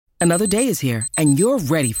Another day is here, and you're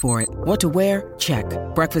ready for it. What to wear? Check.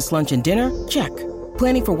 Breakfast, lunch, and dinner? Check.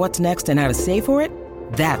 Planning for what's next and how to save for it?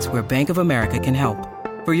 That's where Bank of America can help.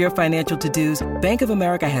 For your financial to-dos, Bank of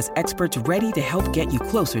America has experts ready to help get you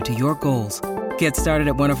closer to your goals. Get started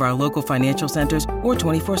at one of our local financial centers or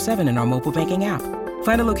 24/7 in our mobile banking app.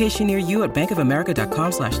 Find a location near you at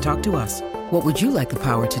bankofamerica.com/talktous. What would you like the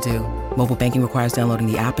power to do? Mobile banking requires downloading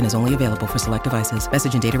the app and is only available for select devices.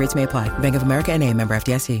 Message and data rates may apply. Bank of America N.A., member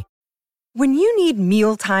FDIC. When you need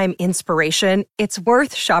mealtime inspiration, it's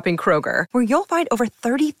worth shopping Kroger, where you'll find over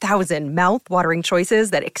 30,000 mouth-watering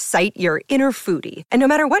choices that excite your inner foodie. And no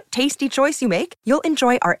matter what tasty choice you make, you'll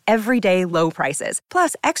enjoy our everyday low prices,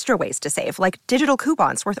 plus extra ways to save, like digital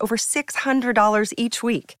coupons worth over $600 each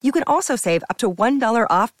week. You can also save up to $1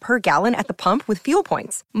 off per gallon at the pump with fuel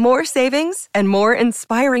points. More savings and more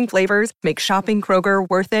inspiring flavors make shopping Kroger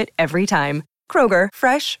worth it every time. Kroger,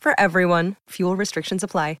 fresh for everyone. Fuel restrictions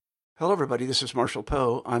apply. Hello, everybody. This is Marshall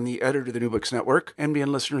Poe. I'm the editor of the New Books Network. NBN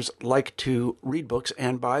listeners like to read books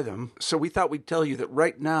and buy them. So we thought we'd tell you that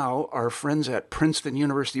right now, our friends at Princeton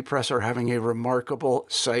University Press are having a remarkable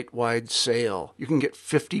site-wide sale. You can get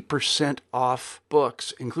 50% off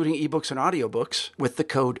books, including ebooks and audiobooks, with the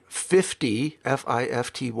code 50,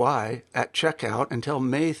 F-I-F-T-Y, at checkout until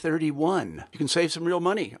May 31. You can save some real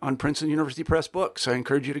money on Princeton University Press books. I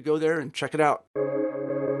encourage you to go there and check it out.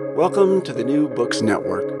 Welcome to the New Books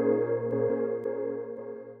Network.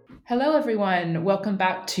 Hello, everyone. Welcome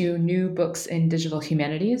back to New Books in Digital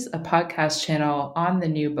Humanities, a podcast channel on the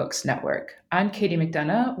New Books Network. I'm Katie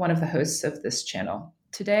McDonough, one of the hosts of this channel.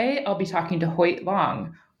 Today, I'll be talking to Hoyt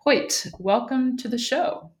Long. Hoyt, welcome to the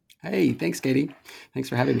show. Hey, thanks, Katie. Thanks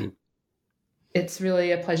for having me. It's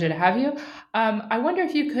really a pleasure to have you. I wonder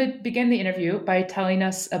if you could begin the interview by telling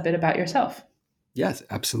us a bit about yourself. Yes,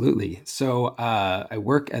 absolutely. So I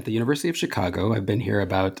work at the University of Chicago. I've been here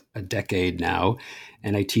about a decade now,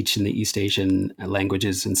 and I teach in the East Asian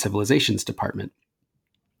Languages and Civilizations Department.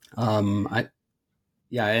 I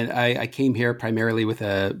came here primarily with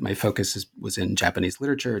my focus was in Japanese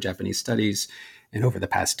literature, Japanese studies, and over the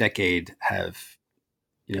past decade have,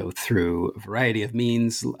 through a variety of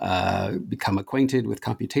means, become acquainted with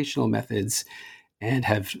computational methods and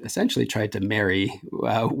have essentially tried to marry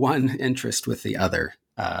one interest with the other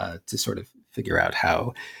to sort of figure out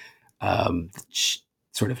how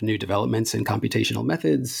sort of new developments in computational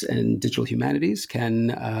methods and digital humanities can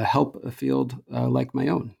help a field like my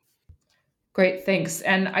own. Great, thanks.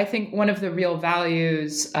 And I think one of the real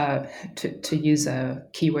values, to use a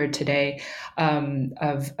keyword today,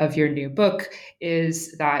 of your new book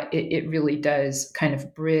is that it really does kind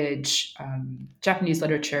of bridge Japanese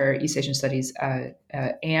literature, East Asian studies,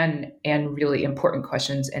 and really important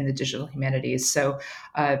questions in the digital humanities. So,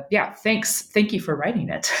 thanks. Thank you for writing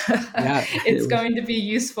it. Yeah, It's going to be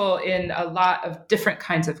useful in a lot of different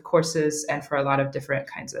kinds of courses and for a lot of different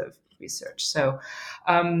kinds of research. So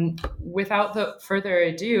without further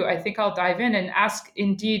ado, I think I'll dive in and ask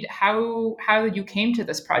indeed how you came to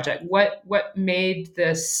this project. What made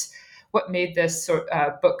this sort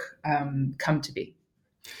book come to be?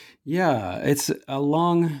 Yeah, it's a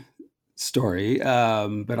long story,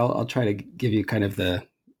 but I'll try to give you kind of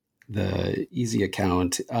the easy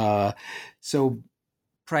account. So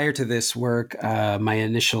prior to this work, my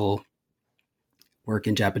initial work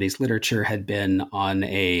in Japanese literature had been on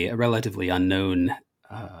a relatively unknown,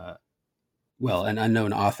 an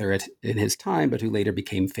unknown author in his time, but who later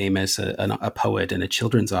became famous, a poet and a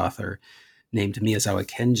children's author named Miyazawa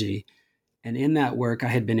Kenji. And in that work, I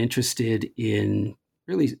had been interested in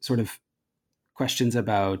really sort of questions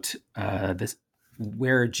about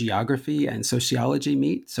where geography and sociology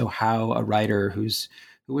meet. So how a writer who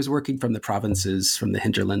was working from the provinces, from the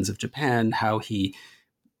hinterlands of Japan, how he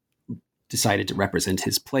decided to represent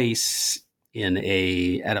his place at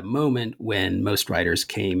a moment when most writers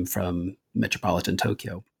came from metropolitan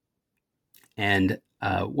Tokyo. And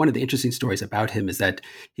one of the interesting stories about him is that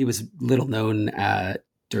he was little known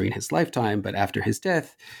during his lifetime, but after his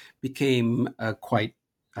death became quite,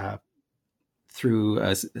 through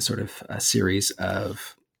a sort of a series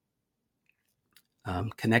of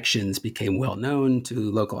connections, became well known to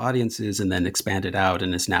local audiences and then expanded out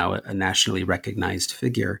and is now a nationally recognized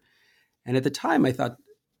figure. And at the time, I thought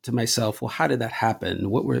to myself, well, how did that happen?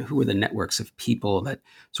 Who were the networks of people that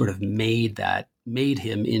sort of made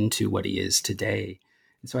him into what he is today?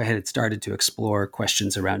 And so I had started to explore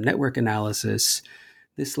questions around network analysis.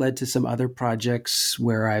 This led to some other projects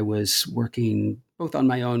where I was working both on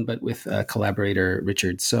my own, but with collaborator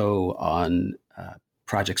Richard So on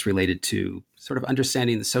projects related to sort of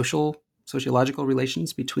understanding the sociological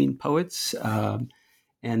relations between poets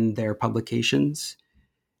and their publications.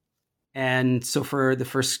 And so for the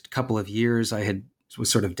first couple of years, was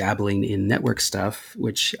sort of dabbling in network stuff,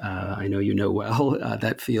 which I know you know well,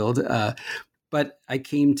 that field. But I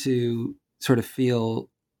came to sort of feel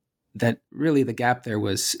that really the gap there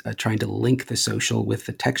was trying to link the social with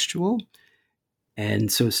the textual.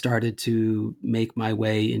 And so started to make my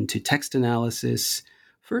way into text analysis,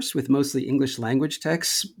 first with mostly English language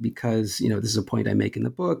texts, because, this is a point I make in the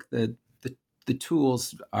book. The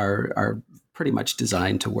tools are pretty much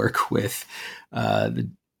designed to work with the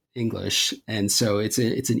English. And so it's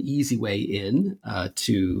an easy way in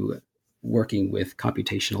to working with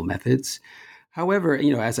computational methods. However,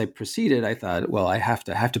 as I proceeded, I thought, well, I have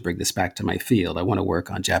to bring this back to my field. I want to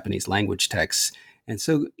work on Japanese language texts. And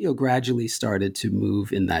so, gradually started to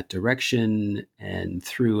move in that direction, and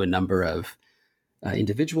through a number of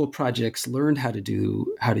individual projects, learned how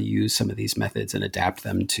to use some of these methods and adapt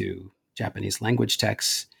them to Japanese language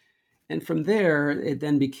texts. And from there, it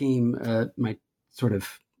then became my sort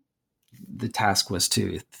of, the task was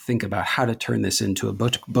to think about how to turn this into a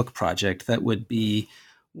book project that would be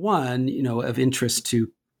one, of interest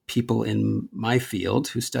to people in my field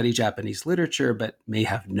who study Japanese literature, but may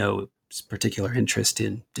have no particular interest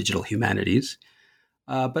in digital humanities,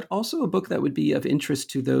 but also a book that would be of interest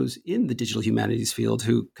to those in the digital humanities field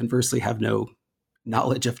who conversely have no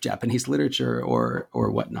knowledge of Japanese literature or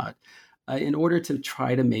whatnot, in order to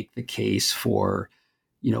try to make the case for,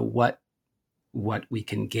 what we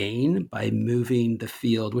can gain by moving the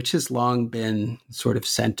field, which has long been sort of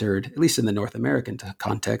centered, at least in the North American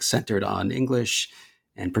context, centered on English,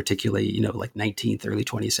 and particularly, like 19th, early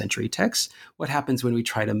 20th century texts. What happens when we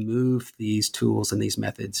try to move these tools and these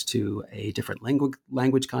methods to a different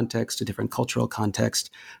language context, a different cultural context?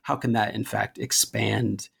 How can that, in fact,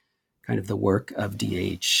 expand kind of the work of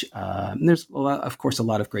DH? And there's, of course, a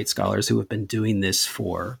lot of great scholars who have been doing this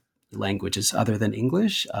for languages other than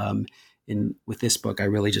English. With this book, I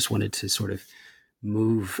really just wanted to sort of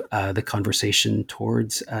move the conversation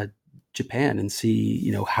towards Japan and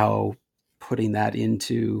see, how putting that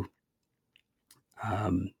into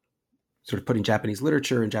sort of putting Japanese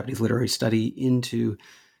literature and Japanese literary study into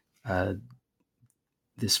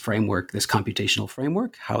this framework, this computational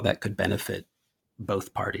framework, how that could benefit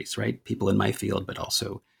both parties, right? People in my field, but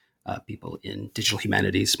also people in digital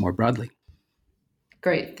humanities more broadly.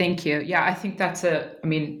 Great, thank you. Yeah, I think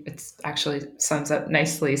it's actually sums up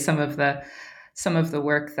nicely some of the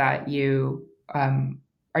work that you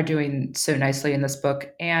are doing so nicely in this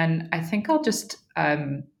book. And I think I'll just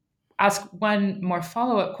ask one more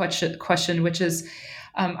follow-up question, which is,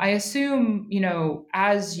 I assume,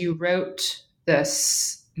 as you wrote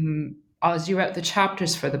this, as you wrote the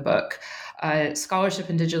chapters for the book, scholarship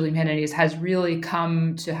in digital humanities has really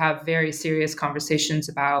come to have very serious conversations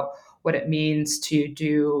about what it means to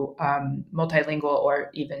do multilingual or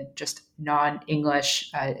even just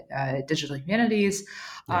non-English digital humanities.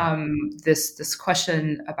 Yeah. This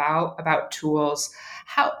question about tools.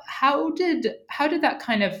 How did that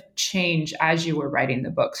kind of change as you were writing the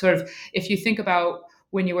book? Sort of, if you think about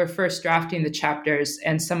when you were first drafting the chapters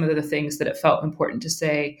and some of the things that it felt important to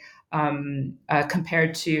say,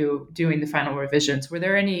 compared to doing the final revisions, were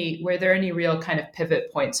there any real kind of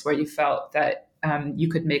pivot points where you felt that you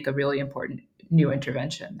could make a really important new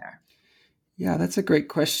intervention there? Yeah, that's a great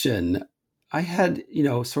question. I had,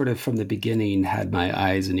 sort of from the beginning, had my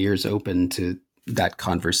eyes and ears open to that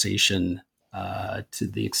conversation to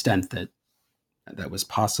the extent that was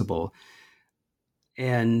possible.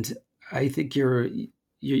 And I think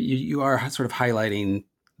you are sort of highlighting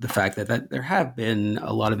the fact that there have been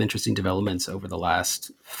a lot of interesting developments over the last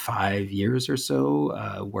 5 years or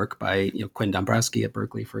so. Work by Quinn Dombrowski at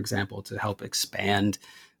Berkeley, for example, to help expand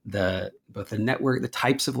both the network, the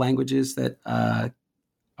types of languages that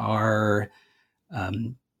are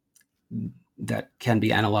that can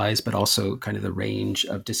be analyzed, but also kind of the range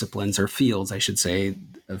of disciplines or fields, I should say,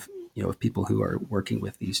 of people who are working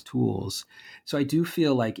with these tools. So I do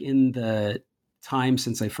feel like in the time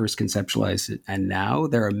since I first conceptualized it and now,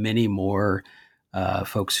 there are many more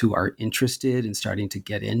folks who are interested in starting to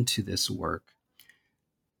get into this work.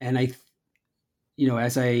 And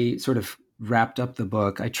as I sort of wrapped up the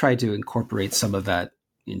book, I tried to incorporate some of that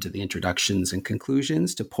into the introductions and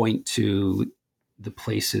conclusions to point to the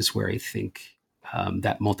places where I think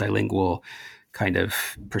that multilingual kind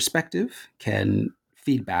of perspective can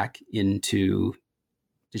feed back into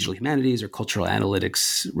digital humanities or cultural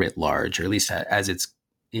analytics writ large, or at least as it's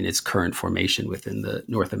in its current formation within the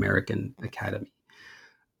North American Academy.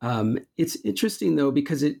 It's interesting, though,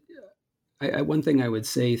 because one thing I would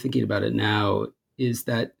say, thinking about it now, is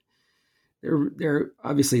that there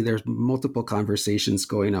obviously there's multiple conversations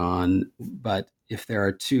going on, but if there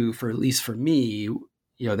are two, for at least for me,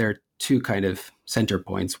 there are two kind of center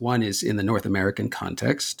points. One is in the North American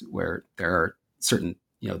context, where there are certain,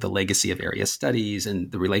 the legacy of area studies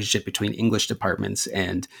and the relationship between English departments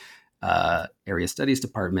and area studies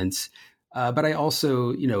departments. But I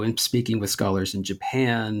also, in speaking with scholars in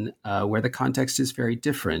Japan, where the context is very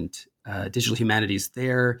different, digital humanities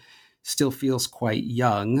there still feels quite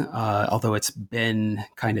young, although it's been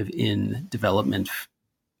kind of in development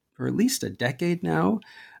for at least a decade now.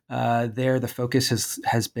 There, the focus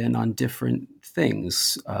has been on different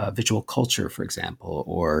things, visual culture, for example,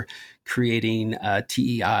 or creating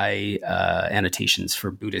TEI annotations for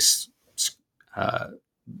Buddhist, the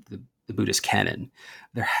Buddhist canon.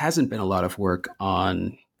 There hasn't been a lot of work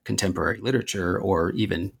on contemporary literature or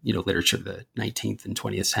even, literature of the 19th and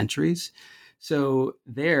 20th centuries. So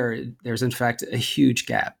there's in fact a huge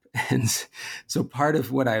gap. And so part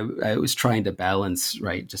of what I was trying to balance,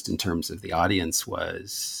 right, just in terms of the audience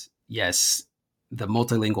was, yes, the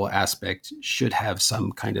multilingual aspect should have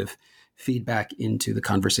some kind of feedback into the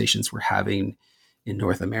conversations we're having in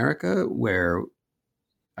North America, where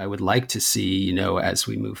I would like to see, as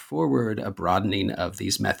we move forward, a broadening of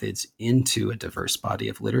these methods into a diverse body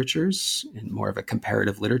of literatures and more of a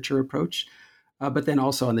comparative literature approach. But then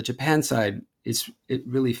also on the Japan side, it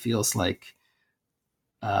really feels like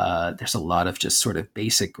there's a lot of just sort of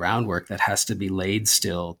basic groundwork that has to be laid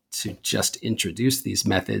still to just introduce these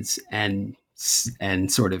methods and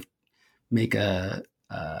sort of make a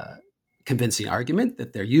convincing argument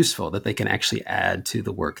that they're useful, that they can actually add to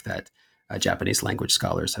the work that Japanese language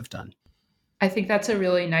scholars have done. I think that's a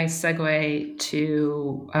really nice segue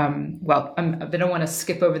to, I don't want to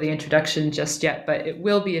skip over the introduction just yet, but it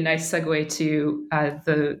will be a nice segue to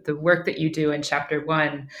the work that you do in chapter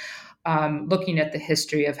 1, looking at the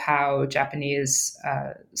history of how Japanese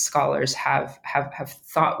scholars have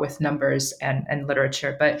thought with numbers and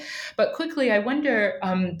literature. But quickly, I wonder,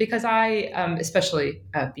 because I, especially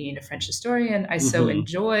being a French historian, I so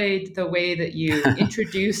enjoyed the way that you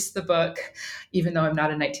introduced the book, even though I'm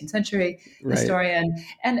not a 19th century historian.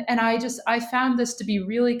 And I found this to be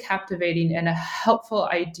really captivating and a helpful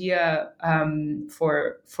idea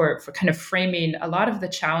for kind of framing a lot of the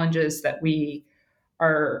challenges that we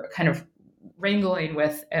are kind of wrangling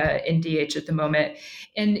with in DH at the moment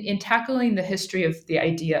in tackling the history of the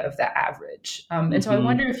idea of the average. And so I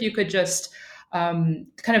wonder if you could just kind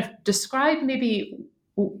of describe maybe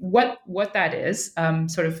what that is,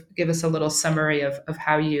 sort of give us a little summary of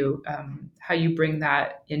how you bring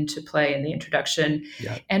that into play in the introduction,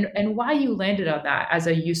 and why you landed on that as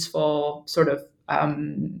a useful sort of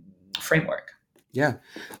framework. Yeah.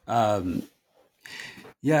 I'm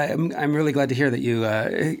really glad to hear that you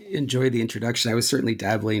enjoyed the introduction. I was certainly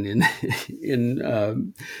dabbling in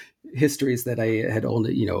histories that I had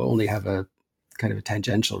only have a kind of a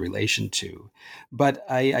tangential relation to, but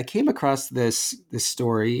I came across this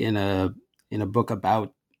story in a book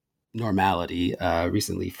about normality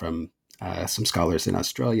recently from some scholars in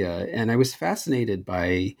Australia, and I was fascinated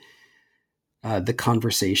by the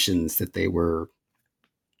conversations that they were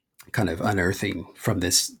kind of unearthing from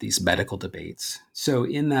these medical debates. So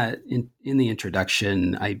in the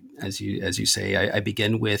introduction, as you say, I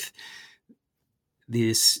begin with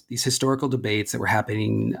these historical debates that were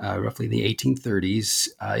happening roughly in the 1830s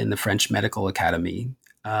in the French Medical Academy,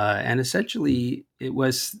 and essentially it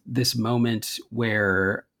was this moment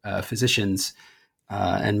where physicians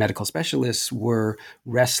and medical specialists were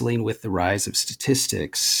wrestling with the rise of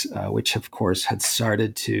statistics, which of course had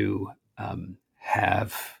started to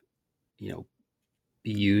have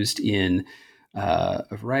be used in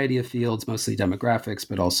a variety of fields, mostly demographics,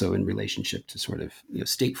 but also in relationship to sort of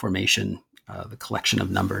state formation, the collection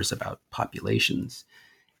of numbers about populations.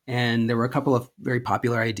 And there were a couple of very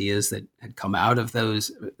popular ideas that had come out of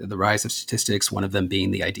the rise of statistics, one of them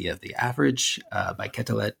being the idea of the average by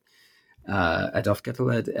Quetelet, Adolphe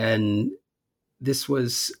Quetelet. And this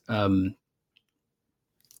was,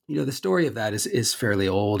 the story of that is fairly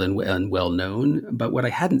old and well known. But what I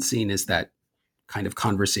hadn't seen is that kind of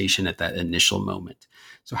conversation at that initial moment.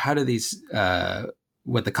 So how do these, there's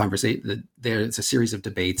a series of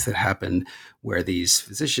debates that happen where these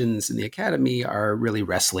physicians in the academy are really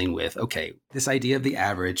wrestling with, okay, this idea of the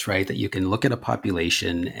average, right? That you can look at a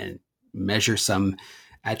population and measure some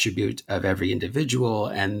attribute of every individual,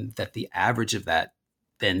 and that the average of that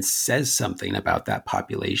then says something about that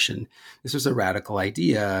population. This was a radical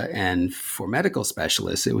idea. And for medical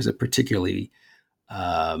specialists, it was a particularly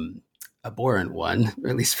abhorrent one,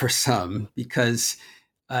 or at least for some, because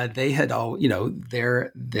they had all,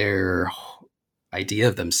 their idea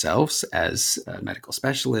of themselves as medical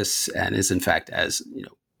specialists, and as in fact as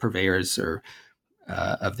purveyors or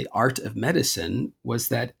of the art of medicine, was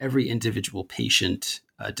that every individual patient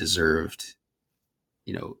deserved,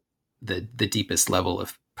 the deepest level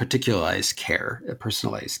of particularized care,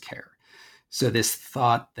 personalized care. So this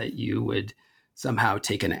thought that you would somehow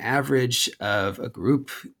take an average of a group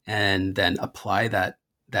and then apply that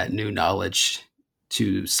new knowledge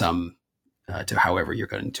to to however you're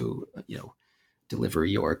going to deliver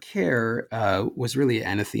your care was really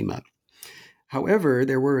anathema. However,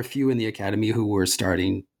 there were a few in the academy who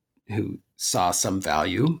saw some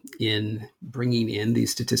value in bringing in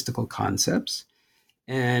these statistical concepts.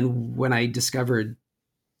 And when I discovered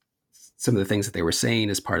some of the things that they were saying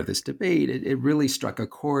as part of this debate, it really struck a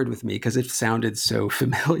chord with me because it sounded so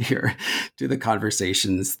familiar to the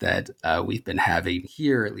conversations that we've been having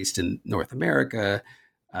here, at least in North America.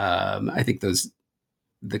 I think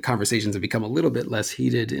the conversations have become a little bit less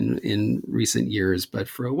heated in recent years, but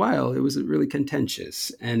for a while it was really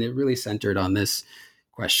contentious, and it really centered on this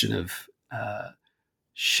question of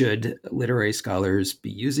should literary scholars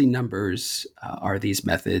be using numbers? Are these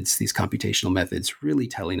methods, these computational methods, really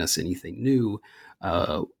telling us anything new?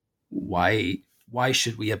 Why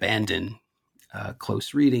should we abandon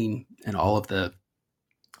close reading and all of the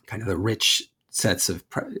kind of the rich sets of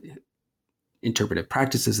interpretive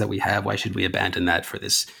practices that we have? Why should we abandon that for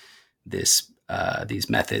these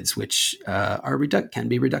methods, which can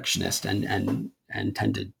be reductionist and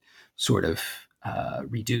tend to sort of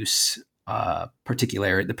reduce the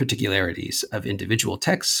particularities of individual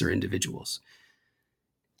texts or individuals.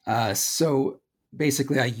 So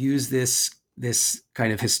basically, I use this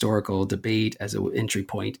kind of historical debate as an entry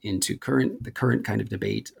point into the current kind of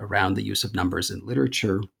debate around the use of numbers in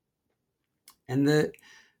literature. And the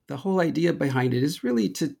whole idea behind it is really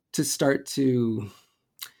to start to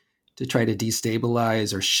try to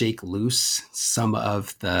destabilize or shake loose some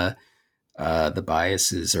of the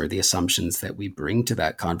biases or the assumptions that we bring to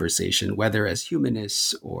that conversation, whether as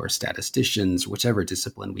humanists or statisticians, whichever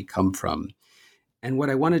discipline we come from. And what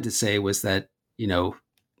I wanted to say was that,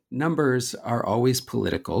 numbers are always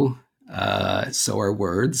political, so are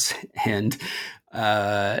words. And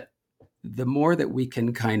the more that we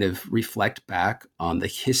can kind of reflect back on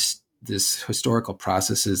this historical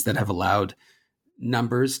processes that have allowed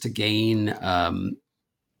numbers to gain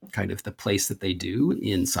kind of the place that they do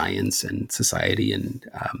in science and society and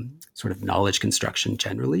sort of knowledge construction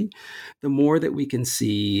generally, the more that we can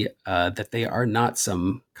see that they are not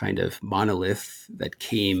some kind of monolith that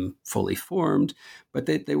came fully formed, but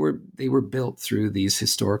that they were built through these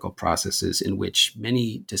historical processes in which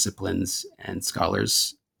many disciplines and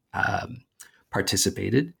scholars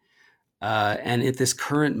participated. And at this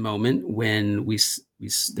current moment, when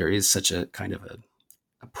there is such a kind of a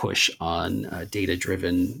push on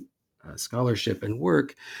data-driven scholarship and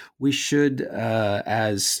work, we should,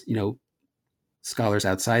 as scholars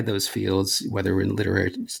outside those fields, whether we're in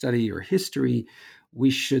literary study or history,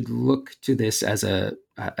 we should look to this as a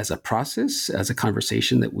process, as a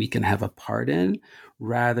conversation that we can have a part in,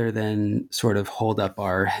 rather than sort of hold up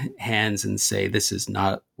our hands and say, this is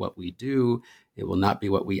not what we do. It will not be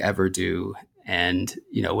what we ever do. And,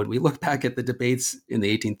 when we look back at the debates in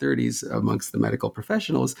the 1830s amongst the medical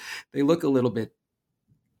professionals, they look a little bit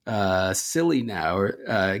silly now,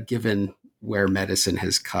 given where medicine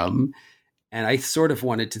has come. And I sort of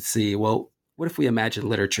wanted to see, well, what if we imagine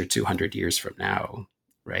literature 200 years from now,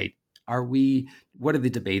 right? What are the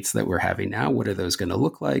debates that we're having now? What are those going to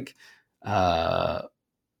look like? So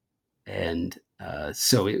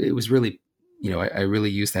it was really, I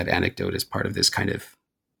really used that anecdote as part of this kind of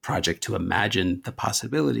project to imagine the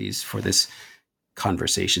possibilities for this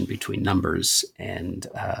conversation between numbers and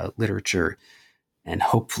literature, and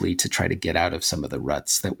hopefully to try to get out of some of the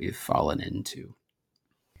ruts that we've fallen into.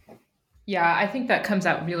 Yeah, I think that comes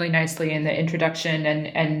out really nicely in the introduction,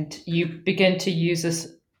 and you begin to use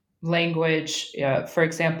this language, for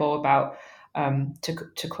example, about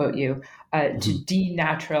to quote you, to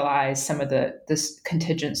denaturalize some of this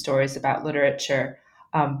contingent stories about literature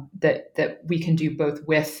that we can do both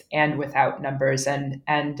with and without numbers, and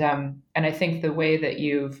I think the way that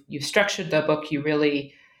you've structured the book, you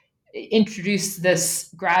really introduce this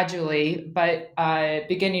gradually, but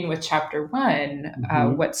beginning with chapter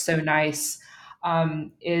 1, what's so nice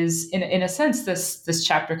is, in a sense, this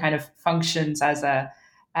chapter kind of functions as a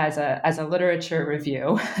literature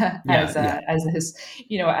review,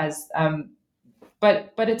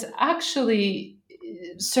 but it's actually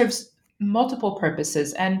serves multiple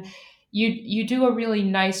purposes, and you do a really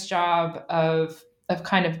nice job of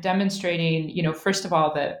kind of demonstrating, first of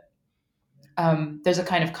all, that there's a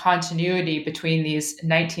kind of continuity between these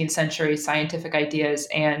 19th century scientific ideas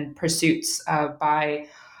and pursuits by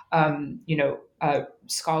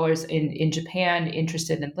scholars in Japan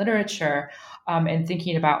interested in literature, and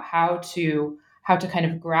thinking about how to kind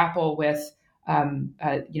of grapple with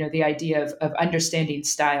the idea of understanding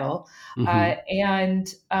style,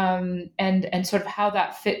 Mm-hmm. and sort of how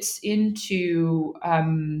that fits into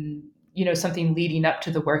something leading up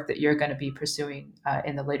to the work that you're going to be pursuing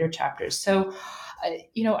in the later chapters. So,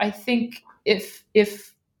 I think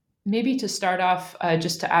if maybe to start off,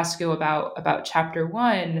 just to ask you about chapter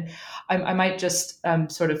one, I might just um,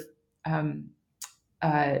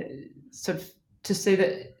 uh, sort of to say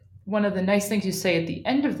that one of the nice things you say at the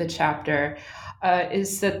end of the chapter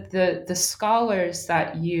is that the scholars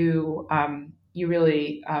that you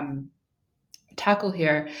really tackle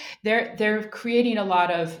here, they're creating a lot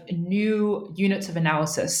of new units of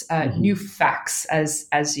analysis, Mm-hmm. new facts,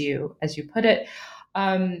 as you put it,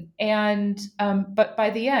 but by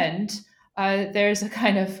the end, there's a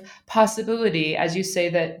kind of possibility, as you say,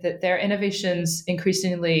 that their innovations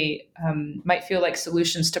increasingly might feel like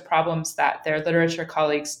solutions to problems that their literature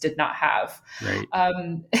colleagues did not have. Right.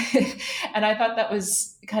 Um, and I thought that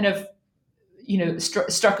was kind of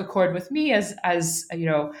struck a chord with me as a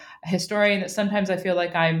historian, that sometimes I feel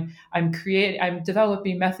like I'm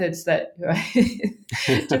developing methods that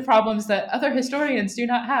to problems that other historians do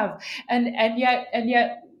not have, and yet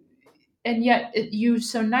you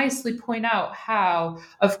so nicely point out how,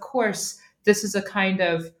 of course, this is a kind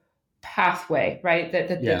of pathway, right?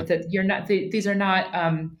 Yeah. That you're not, these are not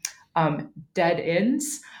dead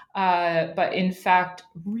ends, but in fact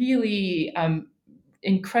really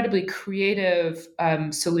incredibly creative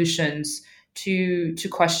solutions to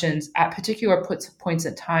questions at particular points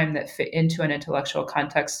in time that fit into an intellectual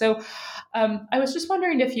context. So I was just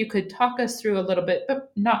wondering if you could talk us through a little bit,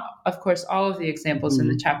 but not, of course, all of the examples in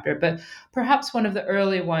the Mm-hmm. chapter, but perhaps one of the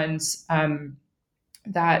early ones,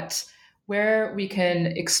 that where we can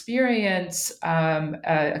experience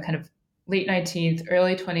a kind of late 19th,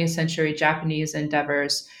 early 20th century Japanese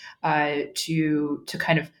endeavors to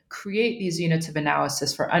kind of create these units of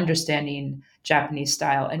analysis for understanding Japanese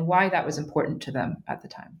style and why that was important to them at the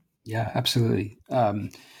time. Yeah, absolutely.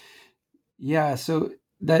 Yeah, so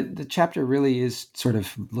that the chapter really is sort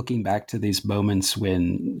of looking back to these moments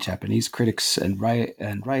when Japanese critics and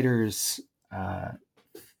writers uh,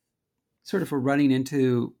 sort of were running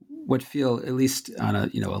into what feel, at least on a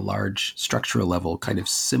large structural level, kind of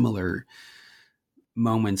similar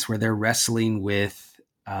moments where they're wrestling with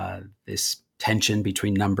this tension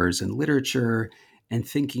between numbers and literature, and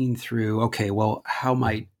thinking through, okay, well, how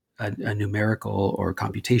might a numerical or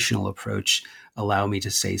computational approach allow me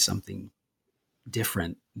to say something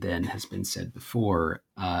different than has been said before?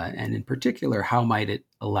 And in particular, how might it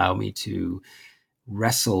allow me to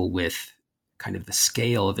wrestle with kind of the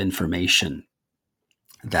scale of information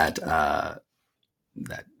that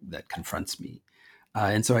that confronts me?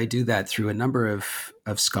 And so I do that through a number of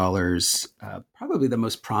scholars. Probably the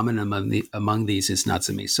most prominent among these is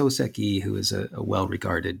Natsume Soseki, who is a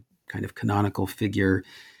well-regarded kind of canonical figure.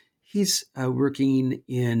 He's working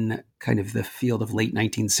in kind of the field of late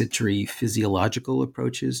 19th century physiological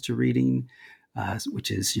approaches to reading,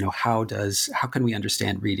 which is, how can we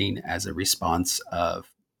understand reading as a response of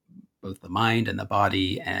both the mind and the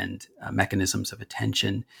body and mechanisms of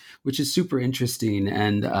attention, which is super interesting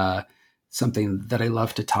and something that I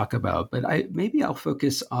love to talk about. But maybe I'll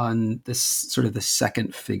focus on this sort of the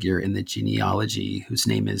second figure in the genealogy, whose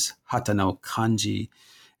name is Hatano Kanji,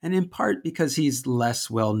 and in part because he's less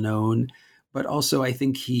well known, but also I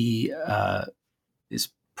think he is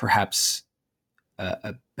perhaps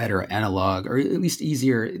a better analog, or at least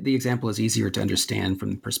easier. The example is easier to understand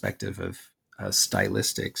from the perspective of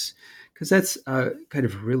stylistics, because that's kind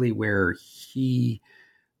of really where he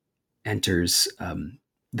enters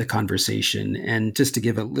the conversation. And just to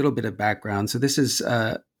give a little bit of background, so this is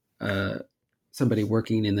somebody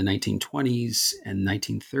working in the 1920s and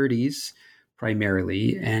 1930s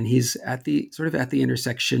primarily, and he's at the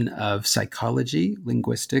intersection of psychology,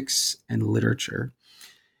 linguistics, and literature.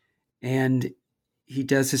 And he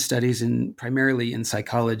does his studies primarily in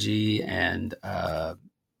psychology and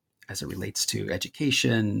as it relates to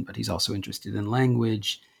education, but he's also interested in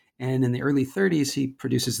language. And in the early 30s, he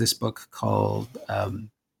produces this book called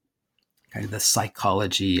kind of the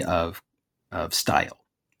psychology of style.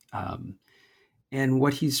 And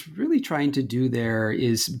what he's really trying to do there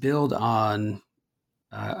is build on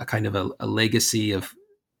a kind of a legacy of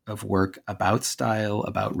work about style,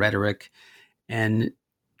 about rhetoric, and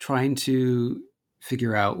trying to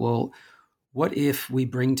figure out, well, what if we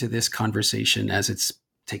bring to this conversation as it's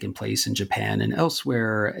taken place in Japan and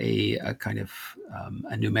elsewhere, a kind of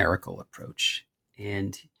a numerical approach.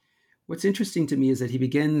 And what's interesting to me is that he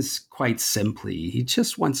begins quite simply. He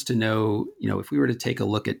just wants to know, if we were to take a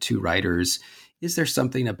look at two writers, is there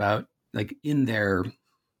something about, like, in their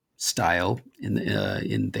style,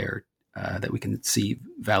 in their that we can see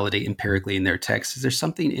validate empirically in their text? Is there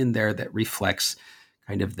something in there that reflects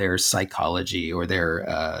kind of their psychology or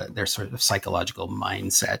their sort of psychological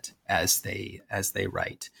mindset as they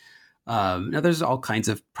write? Now, there's all kinds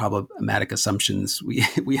of problematic assumptions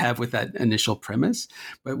we have with that initial premise,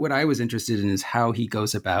 but what I was interested in is how he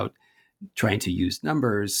goes about trying to use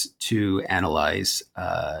numbers to analyze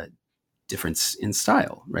difference in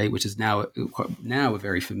style, right? Which is now a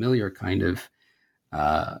very familiar kind of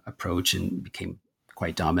approach and became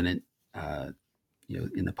quite dominant,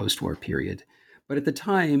 in the post-war period. But at the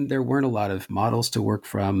time, there weren't a lot of models to work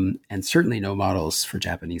from, and certainly no models for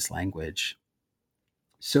Japanese language.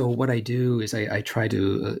 So what I do is I try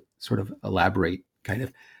to sort of elaborate kind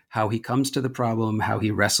of how he comes to the problem, how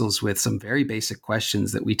he wrestles with some very basic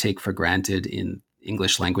questions that we take for granted in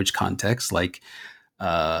English language context, like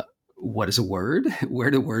what is a word?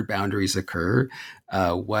 Where do word boundaries occur?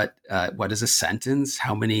 What is a sentence?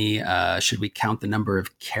 How many should we count the number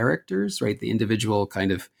of characters, right? The individual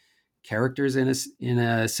kind of characters in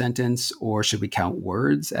a sentence, or should we count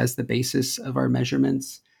words as the basis of our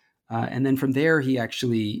measurements? And then from there, he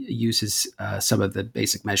actually uses some of the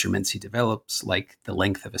basic measurements he develops, like the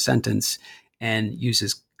length of a sentence, and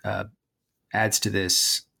adds to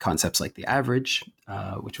this concepts like the average,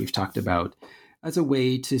 which we've talked about, as a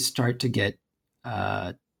way to start to get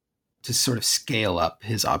to sort of scale up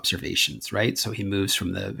his observations, right? So he moves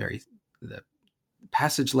from the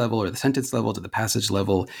passage level or the sentence level to the passage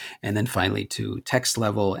level, and then finally to text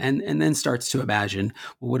level, and then starts to imagine,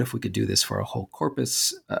 well, what if we could do this for a whole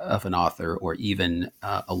corpus of an author, or even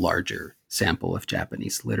a larger sample of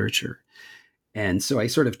Japanese literature? And so I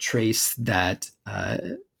sort of trace that,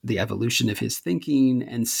 the evolution of his thinking,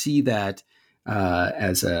 and see that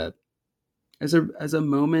as a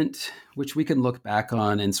moment which we can look back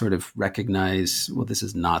on and sort of recognize, well, this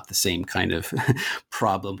is not the same kind of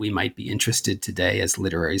problem we might be interested today as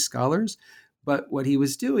literary scholars. But what he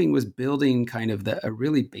was doing was building kind of a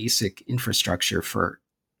really basic infrastructure for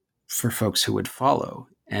folks who would follow.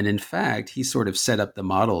 And in fact, he sort of set up the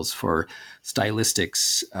models for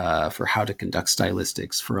stylistics, for how to conduct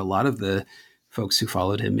stylistics for a lot of the folks who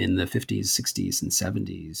followed him in the 50s, 60s, and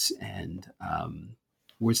 70s. And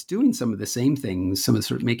was doing some of the same things,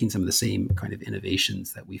 making some of the same kind of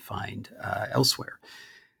innovations that we find elsewhere.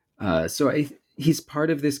 So he's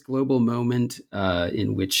part of this global moment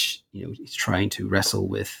in which he's trying to wrestle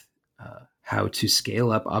with how to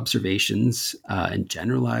scale up observations and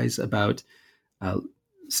generalize about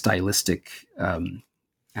stylistic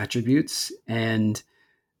attributes. And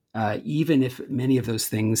even if many of those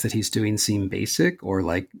things that he's doing seem basic or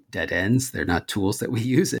like dead ends, they're not tools that we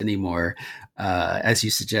use anymore, as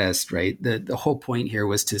you suggest, right? The whole point here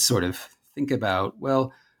was to sort of think about,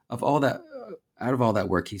 well, out of all that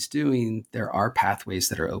work he's doing, there are pathways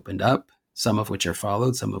that are opened up, some of which are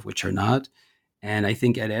followed, some of which are not. And I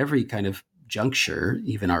think at every kind of juncture,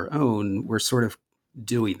 even our own, we're sort of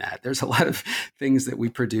doing that. There's a lot of things that we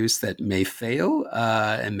produce that may fail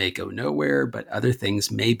and may go nowhere, but other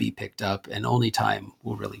things may be picked up, and only time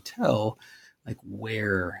will really tell, like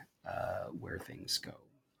where things go.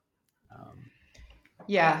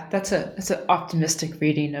 Yeah, that's an optimistic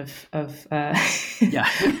reading of yeah.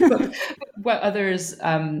 what others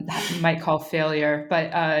might call failure.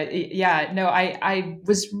 But I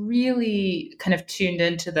was really kind of tuned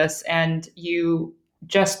into this, and you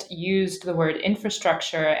just used the word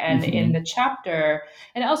infrastructure, and in the chapter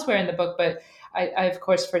and elsewhere in the book, but I of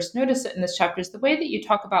course first noticed it in this chapter, is the way that you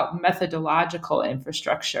talk about methodological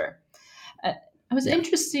infrastructure. I was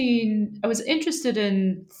interested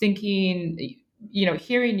in thinking,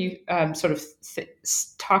 hearing you sort of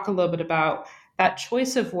talk a little bit about that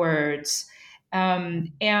choice of words,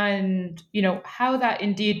 and how that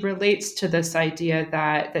indeed relates to this idea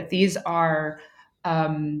that these are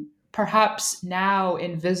perhaps now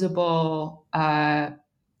invisible. I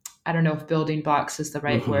don't know if building blocks is the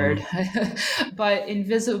right word, but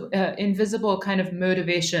invisible kind of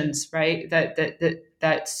motivations, right?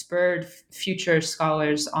 That spurred future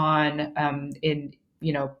scholars on in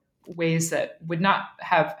ways that would not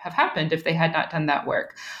have happened if they had not done that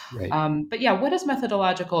work. Right. But yeah, what does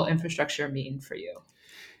methodological infrastructure mean for you?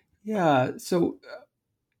 Yeah. So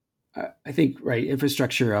I think, right,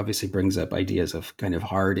 infrastructure obviously brings up ideas of kind of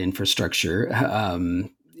hard infrastructure,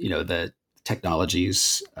 the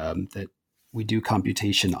technologies that we do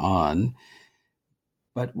computation on.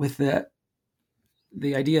 But with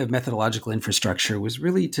the idea of methodological infrastructure was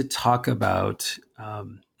really to talk about,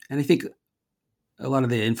 and I think a lot of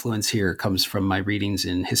the influence here comes from my readings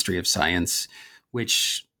in history of science,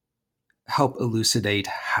 which help elucidate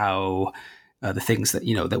how the things that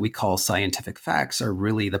that we call scientific facts are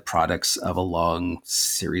really the products of a long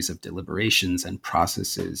series of deliberations and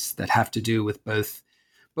processes that have to do with both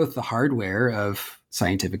the hardware of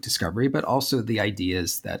scientific discovery, but also the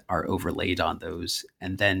ideas that are overlaid on those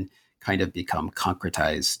and then kind of become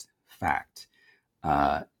concretized fact.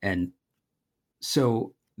 And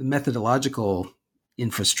so the methodological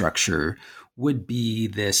infrastructure would be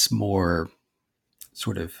this more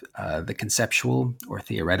sort of the conceptual or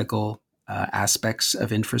theoretical aspects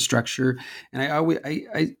of infrastructure. And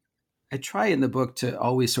I try in the book to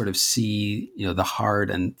always sort of see, the hard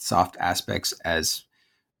and soft aspects as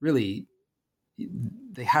really,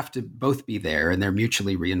 they have to both be there and they're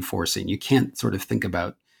mutually reinforcing. You can't sort of think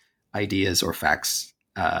about ideas or facts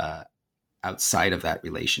outside of that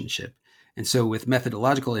relationship. And so with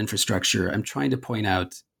methodological infrastructure, I'm trying to point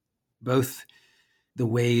out both the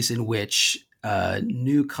ways in which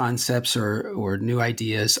new concepts or new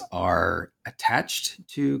ideas are attached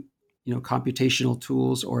to computational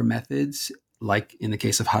tools or methods, like in the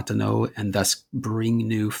case of Hatano, and thus bring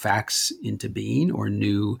new facts into being or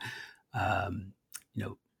new,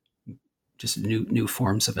 just new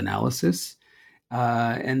forms of analysis.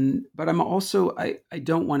 But I'm also, I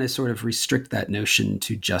don't want to sort of restrict that notion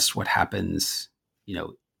to just what happens,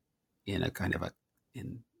 in a kind of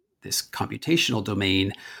in this computational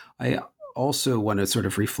domain. I also want to sort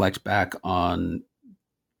of reflect back on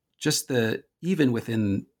just even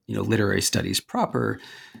within, literary studies proper,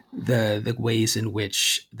 the ways in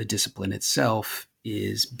which the discipline itself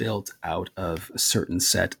is built out of a certain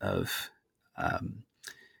set of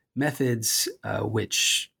methods,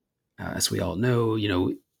 which, as we all know,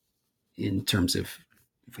 in terms of,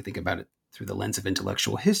 if we think about it through the lens of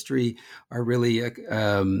intellectual history, are really,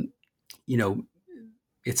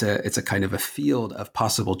 it's a kind of a field of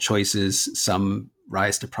possible choices. Some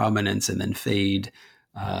rise to prominence and then fade,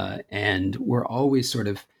 and we're always sort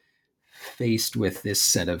of faced with this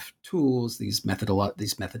set of tools, these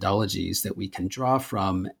methodologies that we can draw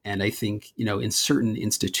from. And I think, in certain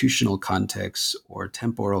institutional contexts or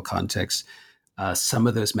temporal contexts, some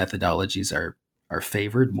of those methodologies are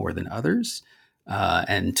favored more than others,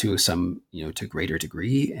 and to some, to greater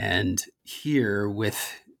degree. And here,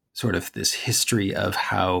 with sort of this history of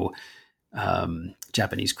how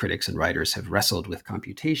Japanese critics and writers have wrestled with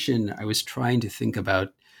computation, I was trying to think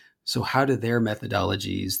about, so how do their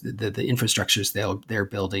methodologies, the infrastructures they're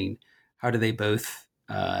building, how do they both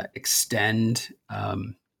extend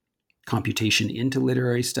computation into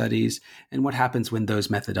literary studies, and what happens when those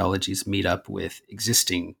methodologies meet up with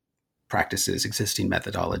existing practices, existing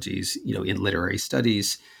methodologies, in literary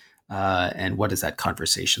studies, and what does that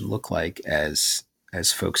conversation look like as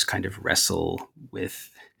folks kind of wrestle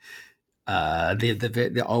with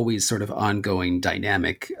the always sort of ongoing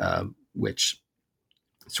dynamic, which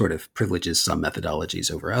sort of privileges some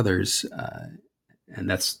methodologies over others, and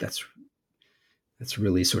that's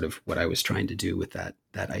really sort of what I was trying to do with that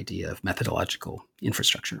idea of methodological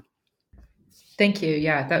infrastructure. Thank you.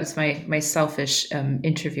 Yeah, that was my selfish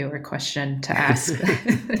interviewer question to ask.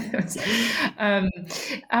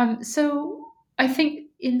 So I think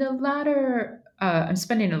in the latter, I'm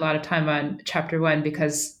spending a lot of time on chapter 1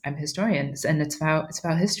 because I'm a historian and it's about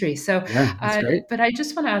history. So, yeah, that's great. But I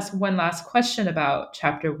just want to ask one last question about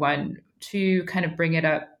chapter 1 to kind of bring it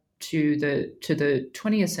up to the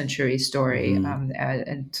 20th century story,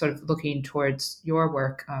 and sort of looking towards your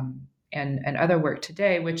work and other work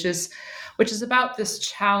today, which is about this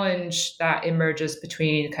challenge that emerges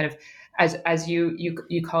between kind of, as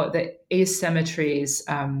you call it, the asymmetries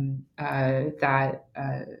that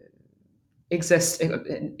exist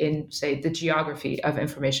in, say, the geography of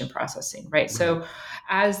information processing, right? So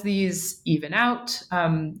as these even out,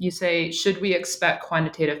 you say, should we expect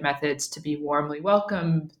quantitative methods to be warmly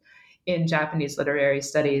welcomed in Japanese literary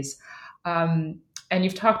studies? And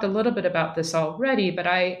you've talked a little bit about this already, but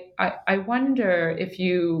I wonder if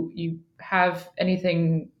you have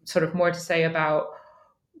anything sort of more to say about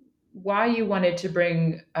why you wanted to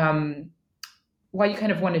bring why you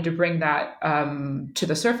kind of wanted to bring that to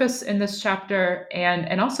the surface in this chapter,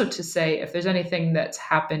 and also to say if there's anything that's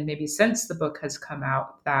happened maybe since the book has come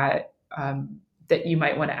out that that you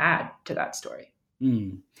might want to add to that story.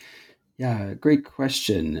 Yeah, great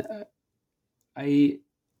question. I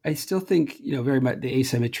still think, very much the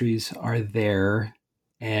asymmetries are there,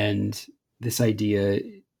 and this idea,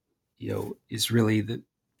 is really the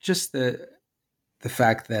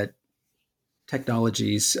fact that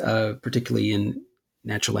technologies, particularly in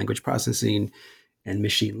natural language processing and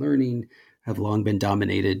machine learning, have long been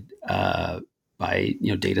dominated by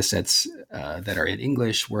data sets that are in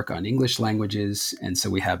English, work on English languages, and so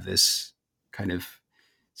we have this kind of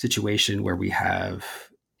situation where we have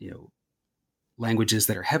languages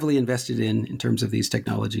that are heavily invested in terms of these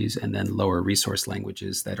technologies, and then lower resource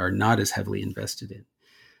languages that are not as heavily invested in.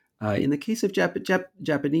 In the case of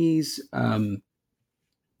Japanese,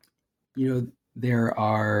 there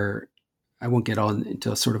are, I won't get on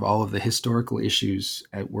into sort of all of the historical issues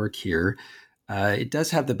at work here. It does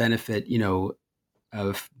have the benefit,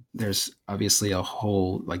 of there's obviously a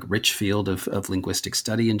whole rich field of linguistic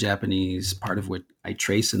study in Japanese, part of what I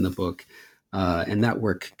trace in the book. And that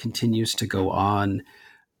work continues to go on.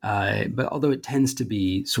 But although it tends to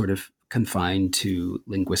be sort of confined to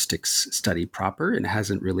linguistics study proper and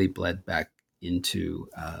hasn't really bled back into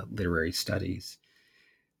literary studies.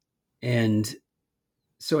 And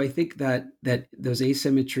so I think that those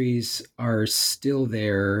asymmetries are still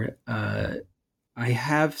there. I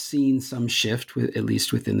have seen some shift, at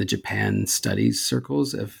least within the Japan studies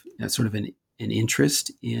circles, of sort of an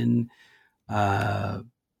interest in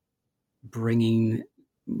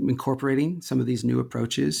incorporating some of these new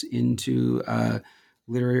approaches into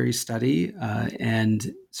literary study,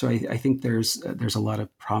 and so I think there's a lot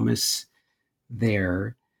of promise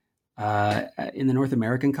there. In the North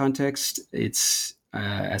American context, it's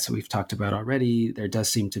as we've talked about already, there does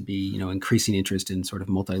seem to be increasing interest in sort of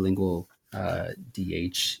multilingual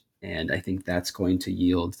DH, and I think that's going to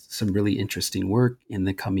yield some really interesting work in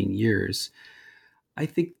the coming years. I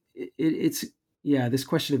think it's this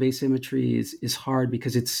question of asymmetry is hard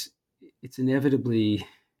because it's inevitably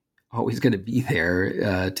always going to be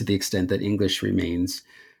there to the extent that English remains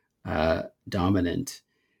dominant.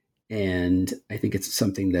 And I think it's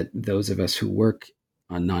something that those of us who work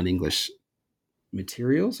on non-English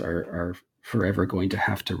materials are forever going to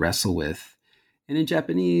have to wrestle with. And in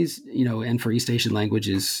Japanese, and for East Asian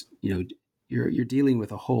languages, you're dealing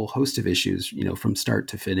with a whole host of issues, from start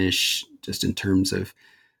to finish, just in terms of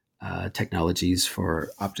technologies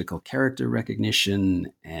for optical character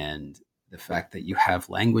recognition, and the fact that you have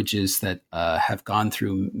languages that have gone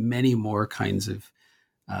through many more kinds of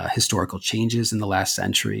historical changes in the last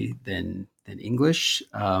century than English,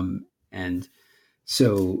 and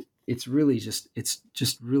so it's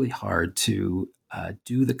just really hard to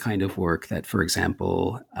do the kind of work that, for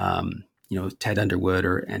example, Ted Underwood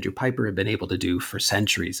or Andrew Piper have been able to do for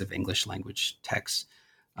centuries of English language texts,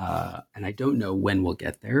 and I don't know when we'll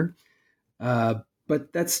get there. But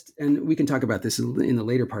and we can talk about this in the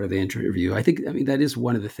later part of the interview. I mean, that is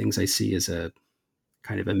one of the things I see as a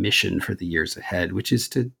kind of a mission for the years ahead, which is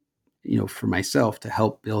to, for myself, to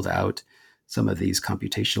help build out some of these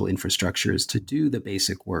computational infrastructures to do the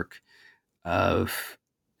basic work of,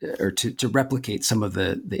 or to replicate some of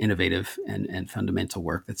the innovative and fundamental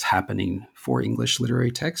work that's happening for English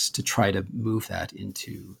literary texts, to try to move that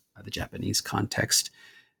into the Japanese context.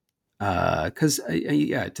 Because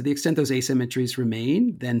to the extent those asymmetries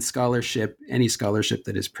remain, then any scholarship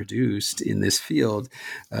that is produced in this field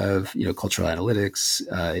of cultural analytics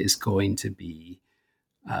is going to be,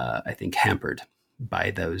 I think, hampered by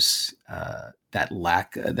those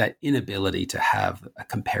that inability to have a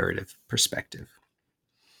comparative perspective.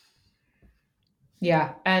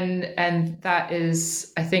 Yeah, and that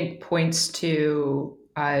is, I think, points to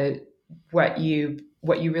what you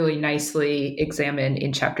really nicely examine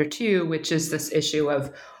in chapter 2, which is this issue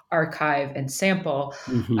of archive and sample,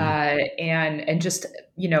 and just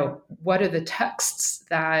what are the texts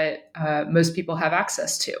that most people have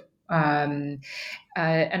access to,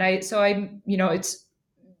 it's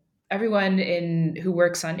everyone who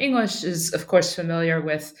works on English is of course familiar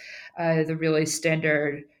with the really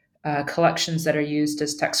standard collections that are used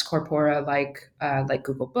as text corpora, like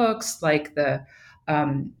Google Books, like the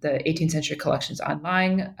 18th century collections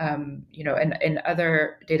online, and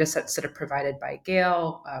other data sets that are provided by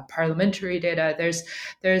Gale, parliamentary data.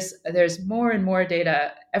 There's more and more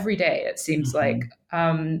data every day, it seems like.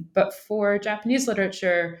 But for Japanese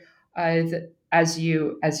literature, as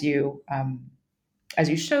you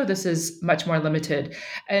show, this is much more limited.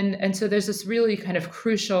 And so there's this really kind of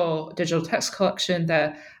crucial digital text collection,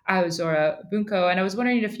 the Aozora Bunko. And I was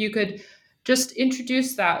wondering if you could just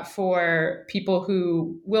introduce that for people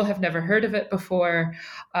who will have never heard of it before,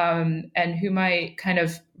 and who might kind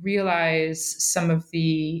of realize some of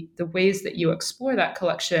the ways that you explore that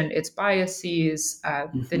collection, its biases,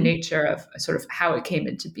 the nature of sort of how it came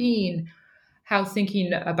into being, how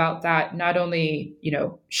thinking about that not only,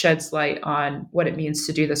 sheds light on what it means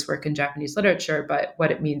to do this work in Japanese literature, but what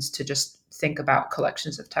it means to just think about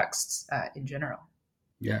collections of texts in general.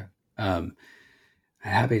 Yeah. I'm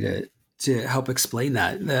happy to help explain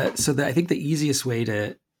that. I think the easiest way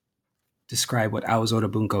to describe what Aozora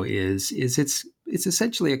Bunko is it's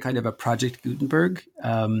essentially a kind of a Project Gutenberg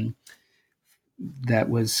that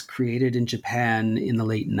was created in Japan in the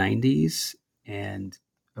late 90s and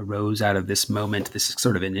arose out of this moment, this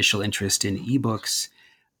sort of initial interest in ebooks,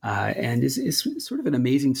 and is sort of an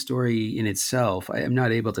amazing story in itself. I am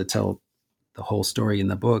not able to tell the whole story in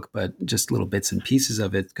the book, but just little bits and pieces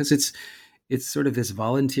of it, because it's sort of this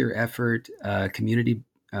volunteer effort, community,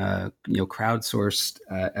 crowdsourced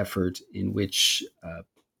effort in which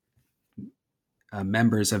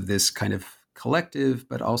members of this kind of collective,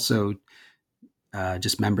 but also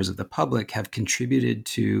just members of the public, have contributed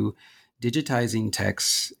to digitizing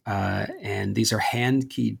texts, and these are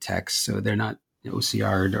hand-keyed texts, so they're not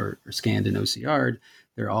OCR'd or scanned in OCR'd.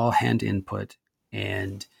 They're all hand input,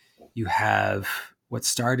 and you have what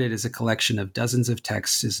started as a collection of dozens of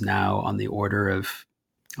texts is now on the order of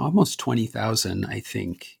almost 20,000, I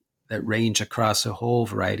think, that range across a whole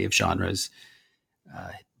variety of genres,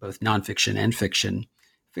 both nonfiction and fiction.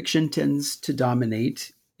 Fiction tends to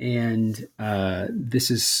dominate, and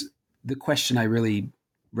this is the question I really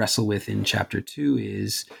wrestle with in chapter 2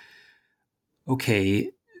 is, okay,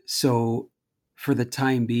 so for the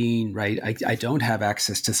time being, right, I don't have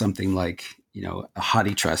access to something like, a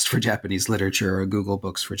Hottie Trust for Japanese literature or Google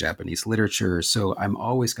Books for Japanese literature. So I'm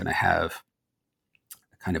always going to have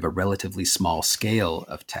kind of a relatively small scale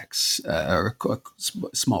of texts or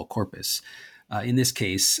small corpus. In this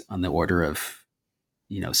case, on the order of,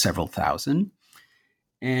 several thousand.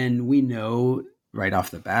 And we know right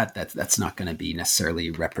off the bat that that's not going to be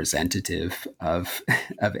necessarily representative of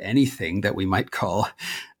anything that we might call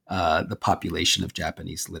the population of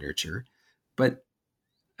Japanese literature.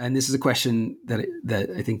 And this is a question that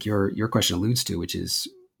I think your question alludes to, which is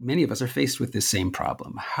many of us are faced with this same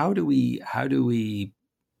problem. How do we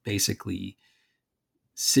basically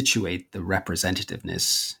situate the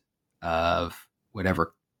representativeness of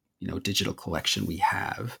whatever digital collection we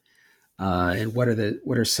have, and what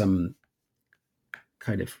are some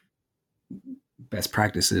kind of best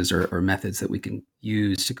practices or methods that we can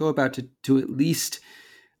use to go about to at least,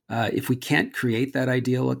 if we can't create that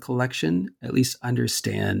ideal collection, at least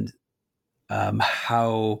understand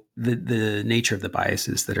how the nature of the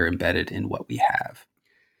biases that are embedded in what we have.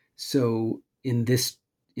 So in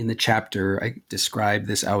the chapter, I describe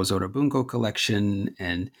this Aozora Bunko collection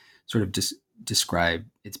and sort of describe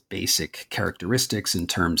its basic characteristics in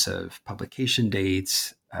terms of publication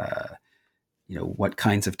dates, what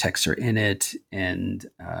kinds of texts are in it, and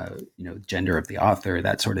gender of the author,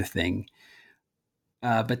 that sort of thing.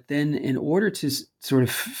 But then, in order to sort of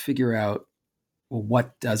figure out, well,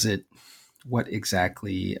 what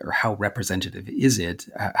exactly, or how representative is it?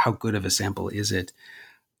 How good of a sample is it?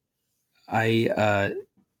 I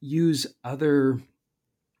use other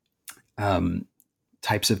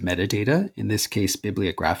types of metadata, in this case,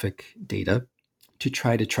 bibliographic data, to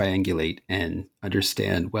try to triangulate and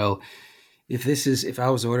understand, well, if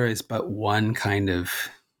Aozora is but one kind of,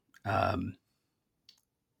 a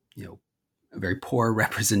very poor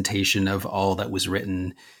representation of all that was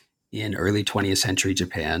written in early 20th century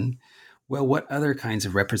Japan, well, what other kinds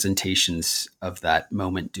of representations of that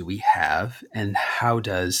moment do we have, and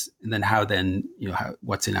what's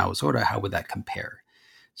in Aozora, how would that compare?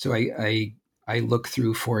 So I look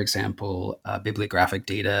through, for example, bibliographic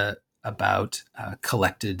data about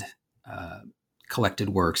collected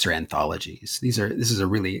works or anthologies. This is a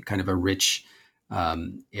really kind of a rich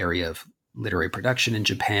area of literary production in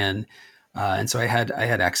Japan. And so I had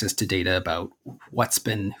access to data about what's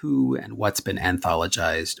been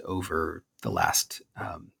anthologized over the last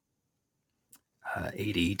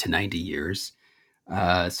 80 to 90 years.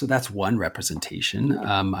 So that's one representation.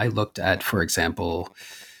 I looked at, for example,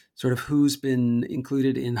 sort of who's been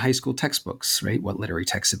included in high school textbooks, right? What literary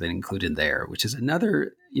texts have been included there, which is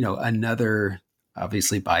another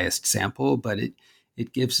obviously biased sample, but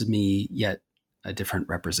it gives me yet a different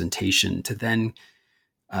representation to then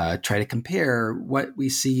try to compare what we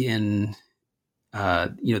see in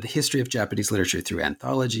the history of Japanese literature through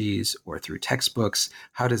anthologies or through textbooks.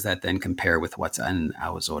 How does that then compare with what's in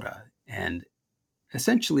Aozora? And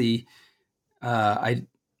essentially,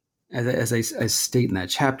 as I state in that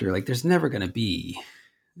chapter, like there's never going to be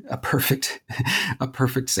a perfect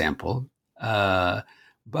sample.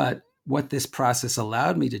 But what this process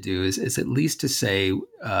allowed me to do is at least to say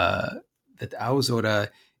that Aozora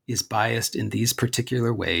is biased in these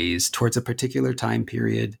particular ways towards a particular time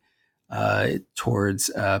period, towards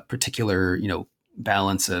a particular,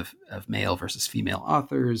 balance of male versus female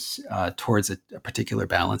authors, towards a particular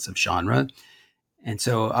balance of genre. And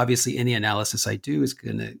so obviously any analysis I do is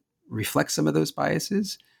going to reflect some of those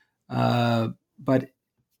biases. But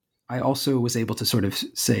I also was able to sort of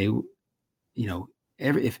say,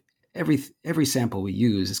 every sample we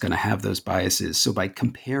use is going to have those biases. So by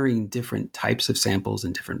comparing different types of samples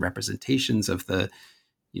and different representations of the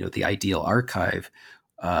ideal archive,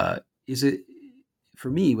 is it, for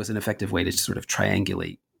me, was an effective way to sort of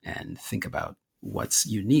triangulate and think about what's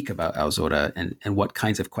unique about Ausora and what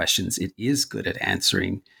kinds of questions it is good at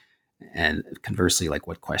answering, and conversely, like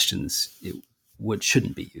what questions it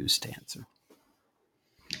shouldn't be used to answer.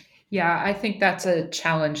 Yeah, I think that's a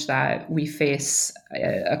challenge that we face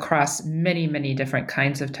across many, many different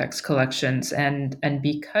kinds of text collections, and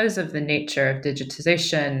because of the nature of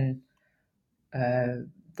digitization,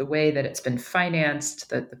 the way that it's been financed,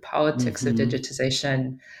 the politics of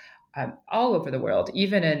digitization, all over the world,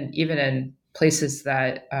 even in places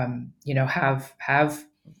that have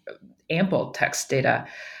ample text data.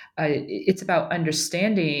 It's about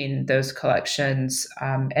understanding those collections,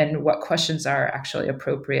 and what questions are actually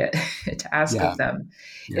appropriate to ask of them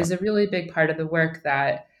is a really big part of the work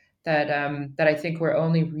that I think we're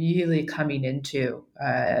only really coming into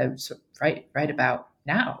right about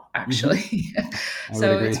now, actually.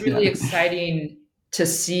 So it's really exciting to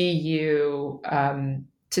see you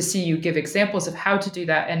give examples of how to do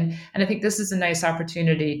that, and I think this is a nice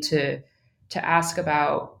opportunity to ask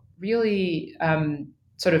about really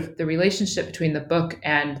sort of the relationship between the book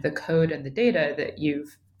and the code and the data that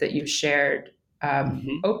you've shared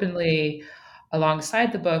openly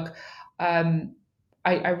alongside the book.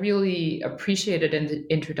 I really appreciated in the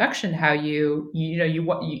introduction how you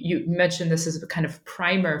mentioned this as a kind of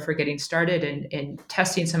primer for getting started in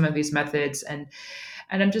testing some of these methods, and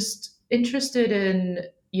I'm just interested in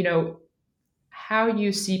how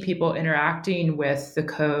you see people interacting with the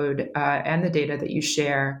code and the data that you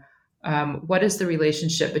share. What is the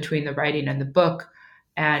relationship between the writing and the book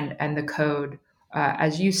and the code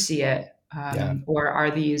as you see it? Or are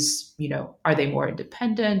these, are they more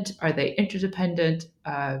independent? Are they interdependent?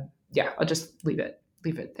 I'll just leave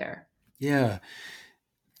it there. Yeah.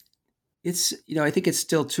 It's, I think it's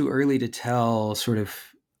still too early to tell sort of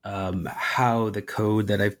how the code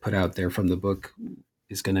that I've put out there from the book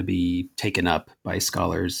is going to be taken up by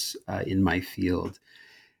scholars in my field.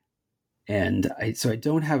 And so I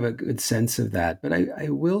don't have a good sense of that, but I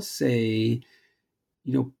will say,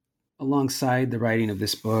 alongside the writing of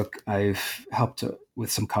this book, I've helped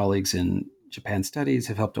with some colleagues in Japan Studies,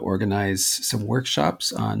 have helped to organize some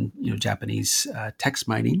workshops on, Japanese text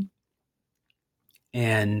mining.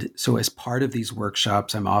 And so as part of these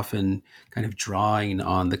workshops, I'm often kind of drawing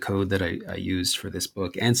on the code that I used for this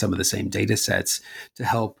book and some of the same data sets to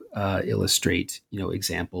help illustrate,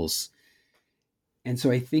 examples. And so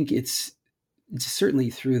I think it's certainly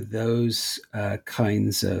through those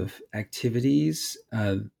kinds of activities,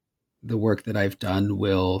 the work that I've done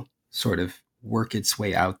will sort of work its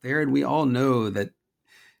way out there. And we all know that,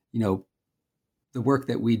 the work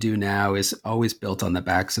that we do now is always built on the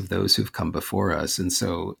backs of those who've come before us. And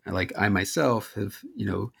so, like, I myself have,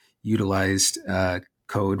 utilized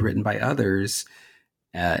code written by others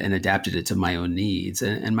and adapted it to my own needs.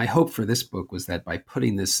 And my hope for this book was that by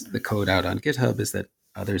putting the code out on GitHub, is that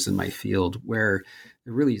others in my field, where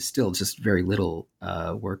there really is still just very little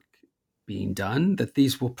work being done, that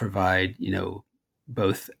these will provide,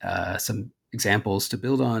 both some examples to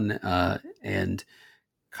build on and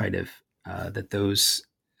kind of that those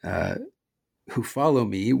who follow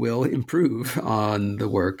me will improve on the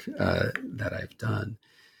work that I've done.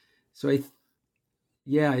 So I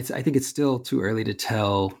think it's still too early to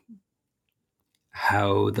tell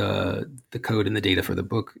how the code and the data for the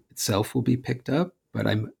book itself will be picked up, but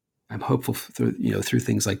I'm hopeful through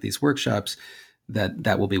things like these workshops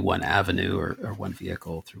that will be one avenue or one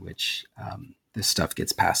vehicle through which this stuff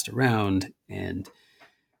gets passed around. And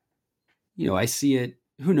I see it.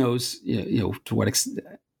 Who knows? To what extent,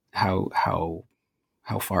 how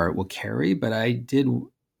far it will carry. But I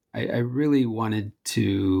really wanted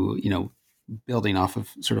to, building off of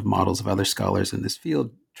sort of models of other scholars in this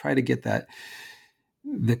field, try to get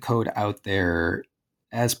the code out there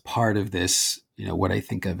as part of this, what I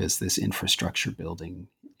think of as this infrastructure building.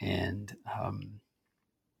 And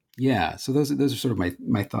so those are sort of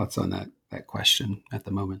my thoughts on that question at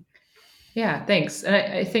the moment. Yeah, thanks. And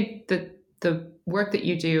I think that the work that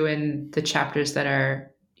you do in the chapters that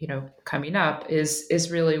are, coming up is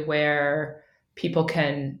really where people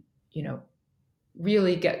can,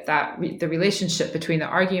 really get that the relationship between the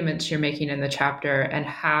arguments you're making in the chapter and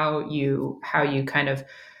how you kind of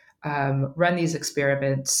run these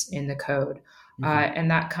experiments in the code,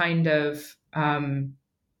 and that kind of, I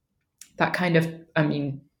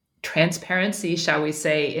mean, transparency, shall we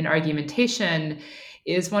say, in argumentation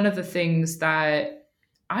is one of the things that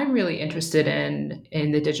I'm really interested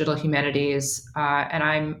in the digital humanities, and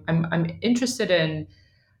I'm interested in.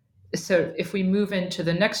 So if we move into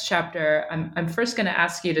the next chapter, I'm first going to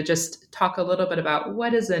ask you to just talk a little bit about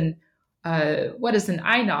what is an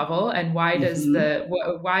I novel, and why is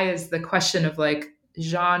the question of like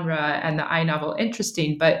genre and the I novel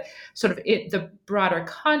interesting, but sort of the broader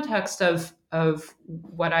context of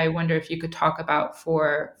what I wonder if you could talk about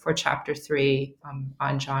for chapter 3,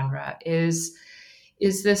 on genre is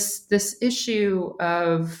this issue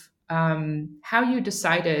of how you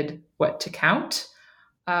decided what to count,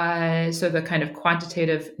 so the kind of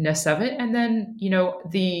quantitativeness of it, and then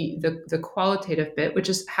the qualitative bit, which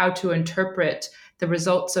is how to interpret the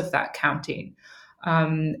results of that counting.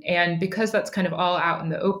 And because that's kind of all out in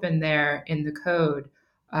the open there in the code,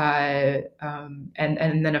 and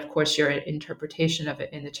then of course your interpretation of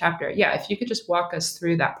it in the chapter. Yeah, if you could just walk us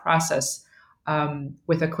through that process,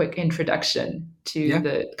 with a quick introduction to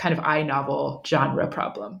the kind of I novel genre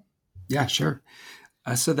problem. Yeah, sure.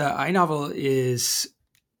 So the I novel is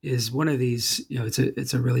one of these,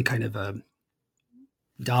 it's a really kind of a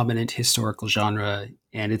dominant historical genre.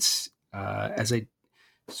 And it's, as I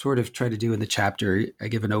sort of try to do in the chapter, I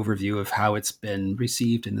give an overview of how it's been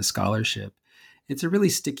received in the scholarship. It's a really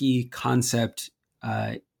sticky concept,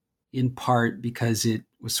 in part because it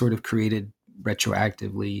was sort of created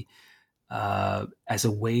retroactively, as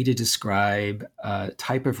a way to describe a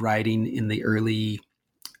type of writing in the early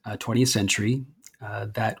 20th century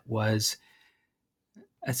that was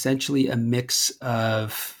essentially a mix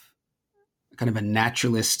of kind of a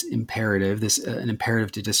naturalist imperative, an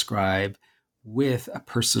imperative to describe, with a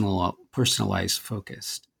personalized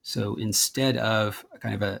focus. So instead of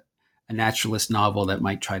kind of a naturalist novel that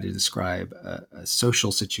might try to describe a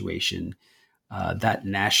social situation, that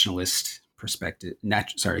nationalist perspective,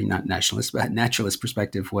 not nationalist, but naturalist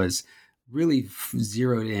perspective was really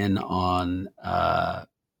zeroed in on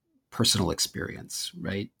personal experience,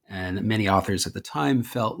 right? And many authors at the time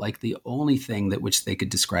felt like the only thing that which they could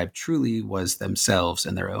describe truly was themselves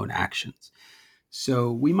and their own actions.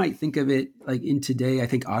 So we might think of it like in today, I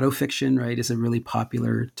think autofiction, right, is a really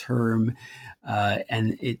popular term.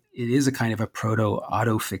 And it is a kind of a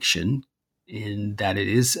proto-autofiction in that it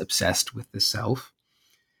is obsessed with the self.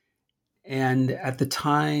 And at the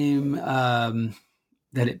time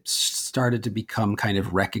that it started to become kind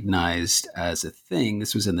of recognized as a thing,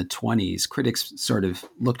 this was in the 1920s, critics sort of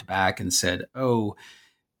looked back and said, oh,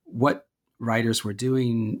 what writers were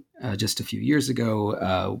doing just a few years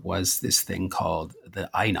ago was this thing called the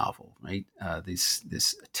I novel, right?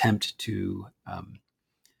 This attempt to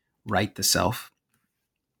write the self.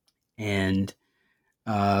 And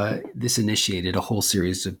this initiated a whole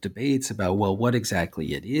series of debates about, well, what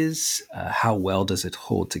exactly it is, how well does it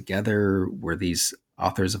hold together? Were these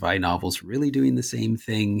authors of I novels really doing the same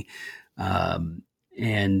thing?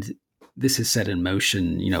 And this has set in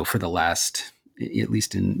motion, for the last, at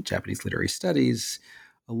least in Japanese literary studies,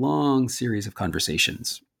 a long series of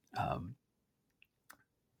conversations,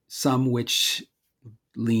 some which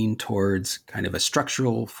lean towards kind of a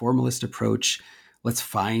structural formalist approach. Let's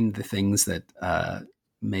find the things that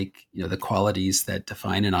make, the qualities that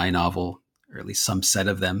define an I novel, or at least some set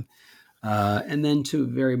of them. And then to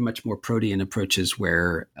very much more protean approaches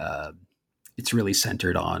where it's really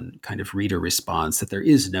centered on kind of reader response, that there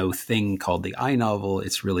is no thing called the I novel.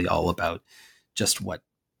 It's really all about just what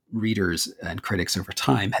readers and critics over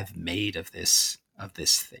time have made of this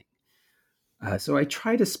thing. So I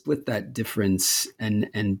try to split that difference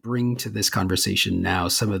and bring to this conversation now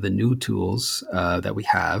some of the new tools that we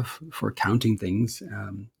have for counting things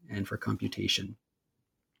and for computation.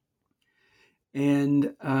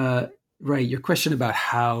 And right, your question about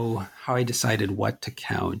how I decided what to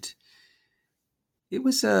count. It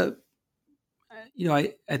was at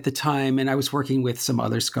the time, and I was working with some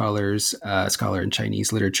other scholars, a scholar in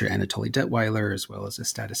Chinese literature, Anatoly Detweiler, as well as a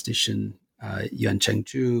statistician, Yuancheng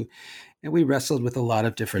Zhu. And we wrestled with a lot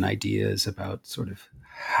of different ideas about sort of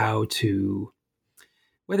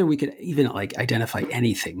whether we could even like identify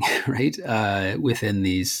anything, right, within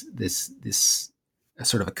this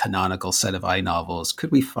sort of a canonical set of I novels.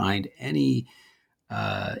 Could we find any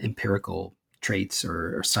empirical traits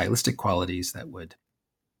or stylistic qualities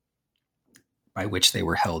by which they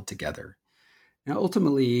were held together? Now,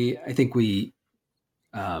 ultimately, I think we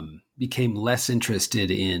became less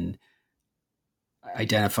interested in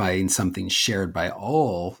identifying something shared by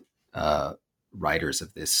all writers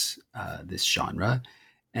of this genre,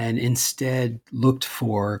 and instead looked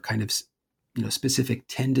for kind of specific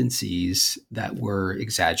tendencies that were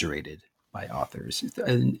exaggerated by authors.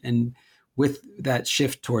 And with that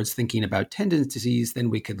shift towards thinking about tendencies, then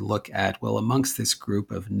we could look at, well, amongst this group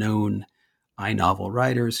of known I-novel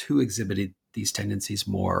writers, who exhibited these tendencies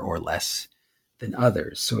more or less than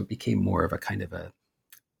others. So it became more of a kind of a,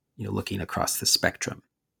 looking across the spectrum.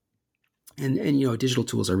 And digital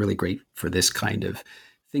tools are really great for this kind of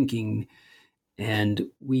thinking. And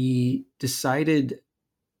we decided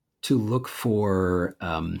to look for,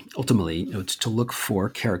 ultimately, to look for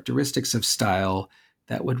characteristics of style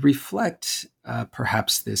that would reflect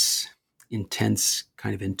perhaps this intense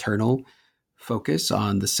kind of internal focus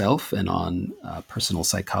on the self and on personal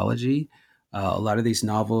psychology. A lot of these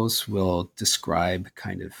novels will describe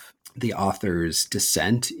kind of the author's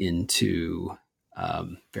descent into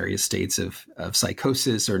various states of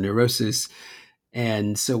psychosis or neurosis.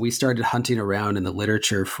 And so we started hunting around in the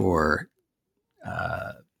literature for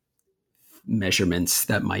measurements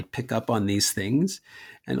that might pick up on these things,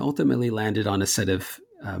 and ultimately landed on a set of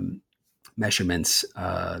measurements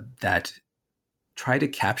that try to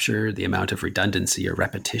capture the amount of redundancy or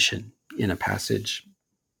repetition in a passage.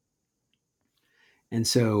 And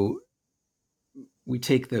so we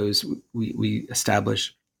take those, we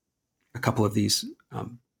establish a couple of these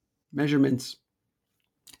measurements,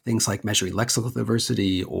 things like measuring lexical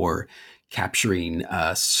diversity or capturing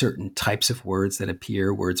certain types of words that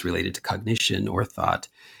appear, words related to cognition or thought,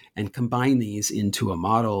 and combine these into a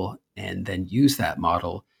model and then use that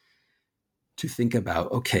model to think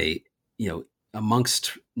about, okay,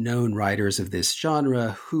 amongst known writers of this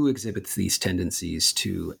genre, who exhibits these tendencies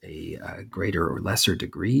to a greater or lesser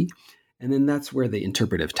degree? And then that's where the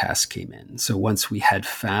interpretive task came in. So once we'd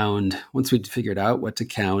figured out what to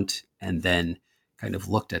count and then kind of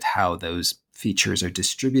looked at how those features are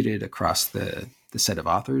distributed across the set of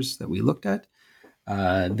authors that we looked at,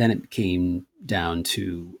 then it came down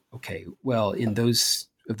to, okay, well, in those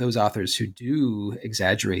authors who do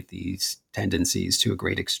exaggerate these tendencies to a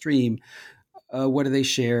great extreme, what do they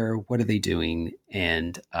share? What are they doing?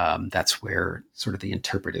 And that's where sort of the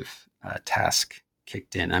interpretive task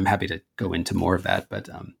kicked in. I'm happy to go into more of that, but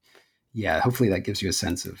hopefully that gives you a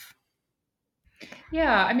sense of.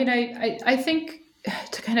 Yeah, I mean, I think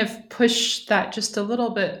to kind of push that just a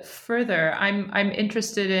little bit further, I'm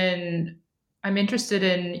interested in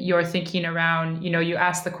your thinking around. You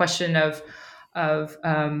asked the question of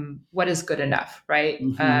what is good enough, right?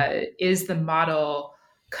 Mm-hmm. Is the model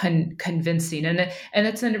convincing? And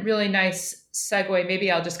it's a really nice segue.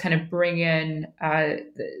 Maybe I'll just kind of bring in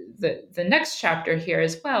the next chapter here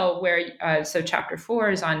as well, where so chapter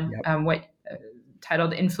 4 is on what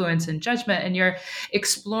titled Influence and Judgment, and you're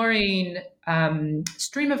exploring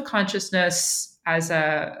stream of consciousness as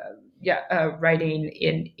a writing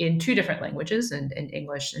in two different languages, in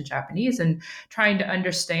English and Japanese, and trying to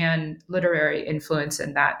understand literary influence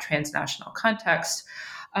in that transnational context.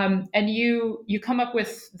 And you come up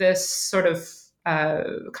with this sort of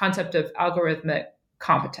concept of algorithmic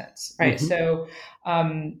competence, right? Mm-hmm. So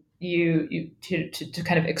you to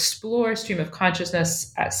kind of explore stream of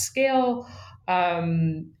consciousness at scale,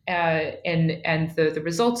 and the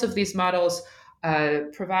results of these models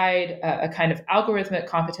provide a kind of algorithmic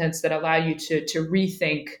competence that allow you to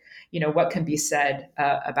rethink, what can be said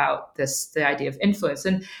about the idea of influence.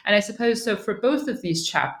 And I suppose so for both of these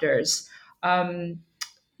chapters, how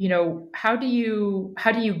do you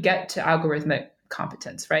get to algorithmic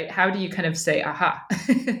competence, right? How do you kind of say, aha,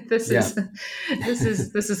 this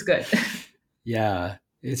is good? Yeah,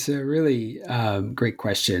 it's a really great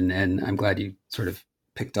question, and I'm glad you sort of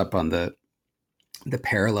picked up on the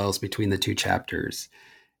parallels between the two chapters.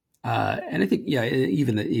 And I think,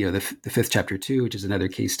 even the fifth chapter too, which is another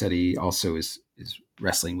case study, also is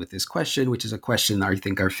wrestling with this question, which is a question I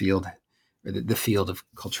think our field, or the field of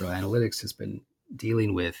cultural analytics, has been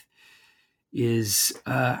dealing with, is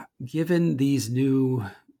given these new,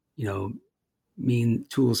 mean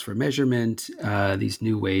tools for measurement, these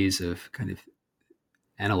new ways of kind of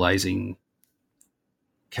analyzing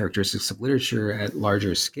characteristics of literature at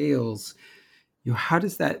larger scales, how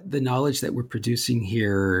does the knowledge that we're producing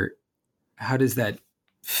here, how does that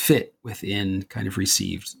fit within kind of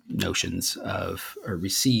received notions of, or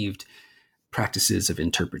received practices of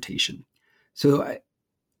interpretation? So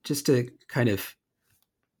just to kind of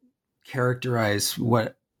characterize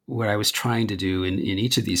what I was trying to do in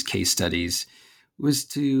each of these case studies was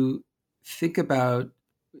to think about,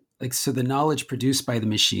 so the knowledge produced by the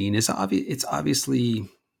machine it's obviously,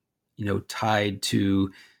 tied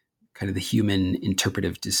to kind of the human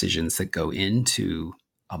interpretive decisions that go into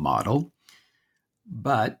a model.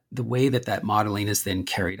 But the way that that modeling is then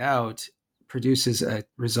carried out produces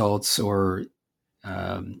results or,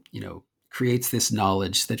 creates this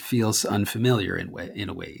knowledge that feels unfamiliar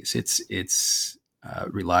in ways. It's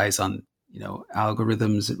relies on,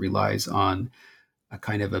 algorithms. It relies on a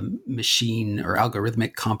kind of a machine or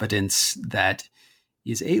algorithmic competence that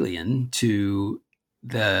is alien to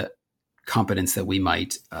the competence that we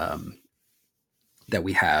might that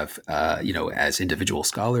we have, as individual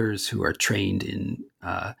scholars who are trained in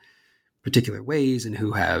particular ways and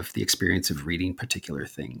who have the experience of reading particular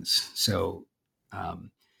things. So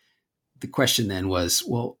the question then was,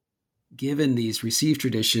 well, given these received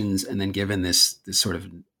traditions, and then given this sort of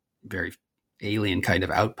very alien kind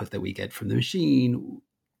of output that we get from the machine,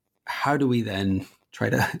 how do we then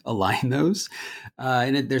try to align those?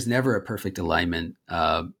 There's never a perfect alignment,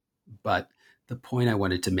 but the point I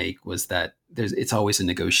wanted to make was that it's always a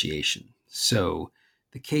negotiation. So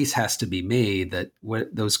the case has to be made that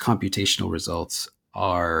what those computational results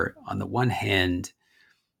are, on the one hand,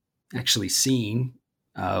 actually seeing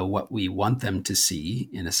what we want them to see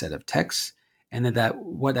in a set of texts, and that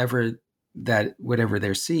whatever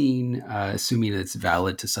they're seeing, assuming it's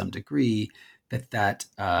valid to some degree, that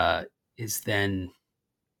is then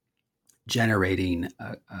generating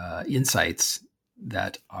insights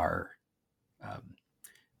that are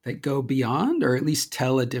that go beyond, or at least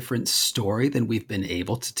tell a different story than we've been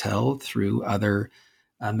able to tell through other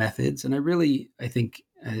methods. And I think,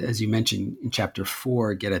 as you mentioned in chapter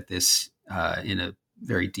 4, get at this in a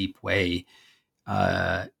very deep way.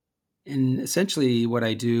 And essentially what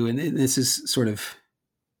I do, and this is sort of,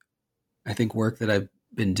 I think, work that I've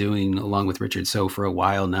been doing along with Richard So for a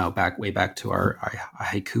while now, way back to our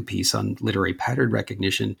haiku piece on literary pattern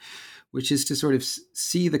recognition, which is to sort of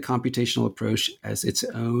see the computational approach as its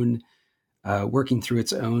own, working through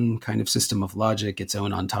its own kind of system of logic, its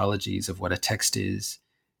own ontologies of what a text is,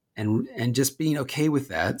 and just being okay with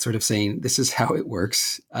that, sort of saying, this is how it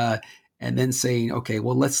works, and then saying, okay,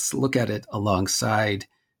 well, let's look at it alongside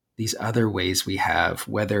these other ways we have,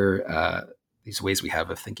 whether these ways we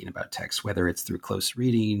have of thinking about text, whether it's through close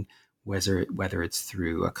reading, whether it's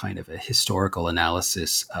through a kind of a historical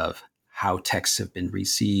analysis of how texts have been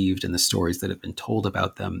received and the stories that have been told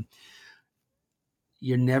about them.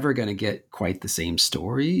 You're never going to get quite the same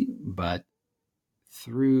story, but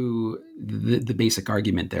through the basic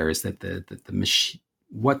argument there is that the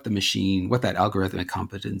machine, what that algorithmic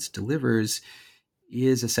competence delivers,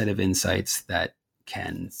 is a set of insights that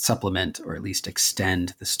can supplement or at least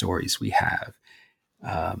extend the stories we have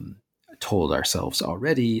told ourselves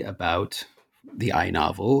already about the I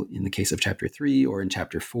novel in the case of chapter 3, or in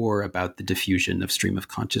chapter 4 about the diffusion of stream of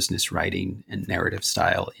consciousness writing and narrative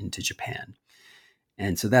style into Japan.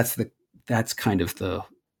 And so that's kind of the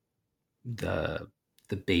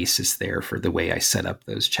basis there for the way I set up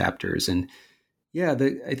those chapters. And yeah,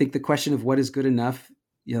 I think the question of what is good enough,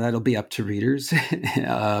 that'll be up to readers.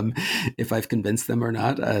 If I've convinced them or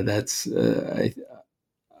not, I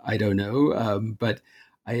don't know. But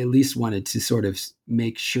I at least wanted to sort of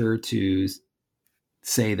make sure to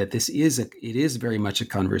say that it is very much a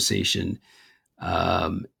conversation.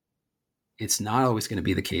 It's not always going to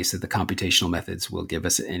be the case that the computational methods will give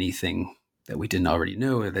us anything that we didn't already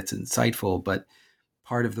know or that's insightful. But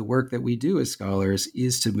part of the work that we do as scholars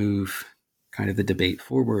is to move kind of the debate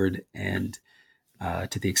forward. And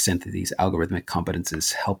to the extent that these algorithmic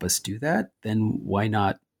competences help us do that, then why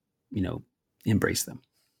not, embrace them?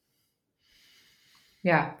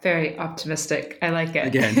 Yeah, very optimistic. I like it.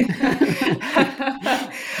 Again, the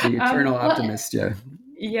eternal optimist. Yeah.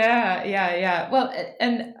 Yeah. Well,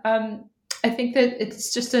 and I think that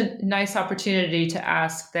it's just a nice opportunity to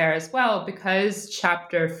ask there as well, because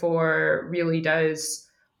chapter 4 really does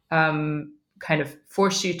kind of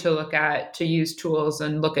force you to use tools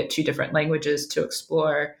and look at 2 different languages to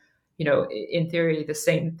explore, in theory, the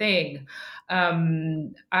same thing. I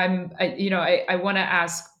want to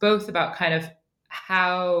ask both about kind of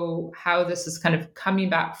how this is kind of coming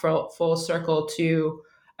back full circle to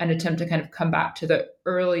an attempt to kind of come back to the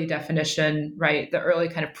early definition, right? The early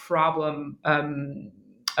kind of problem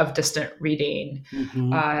of distant reading,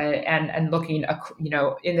 Mm-hmm. and looking,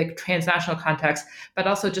 in the transnational context, but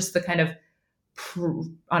also just the kind of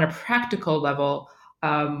on a practical level,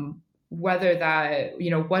 whether that,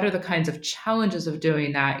 what are the kinds of challenges of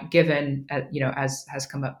doing that, given, as has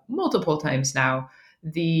come up multiple times now,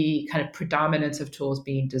 the kind of predominance of tools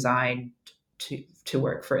being designed to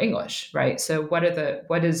work for English, right? So what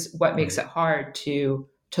makes it hard to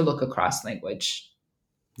look across language?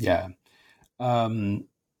 Yeah.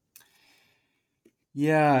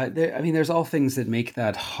 Yeah, I mean, there's all things that make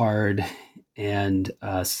that hard, and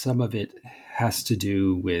some of it has to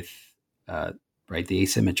do with uh, right the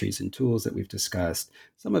asymmetries in tools that we've discussed.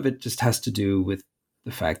 Some of it just has to do with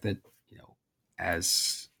the fact that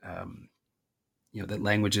as that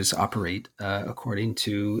languages operate according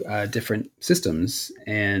to different systems,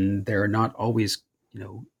 and there are not always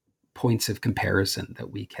points of comparison that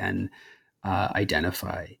we can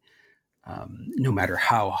identify, no matter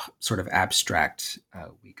how sort of abstract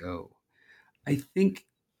we go. I think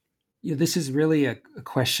this is really a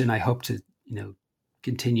question I hope to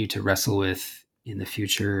continue to wrestle with in the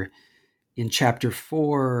future. In chapter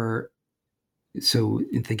 4, so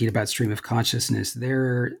in thinking about stream of consciousness,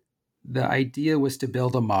 the idea was to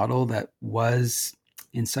build a model that was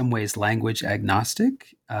in some ways language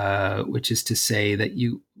agnostic, which is to say that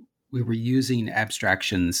we were using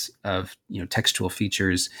abstractions of textual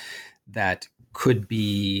features that could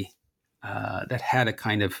be that had a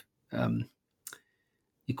kind of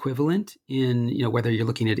equivalent in whether you're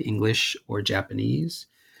looking at English or Japanese.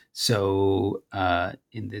 So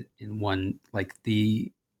in one, like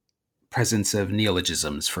the presence of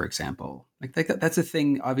neologisms, for example, that's a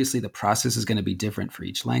thing. Obviously, the process is going to be different for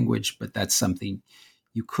each language, but that's something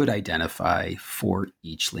you could identify for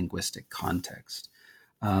each linguistic context.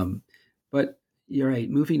 But you're right.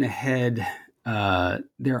 Moving ahead,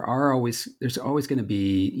 there's always going to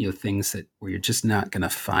be things that where you're just not going to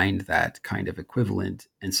find that kind of equivalent,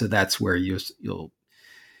 and so that's where you'll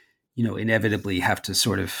inevitably have to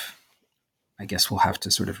sort of, I guess we'll have to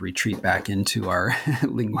sort of retreat back into our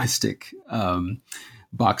linguistic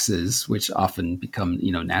boxes, which often become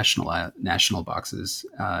national boxes,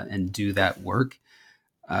 and do that work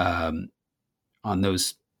on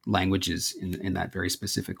those languages in that very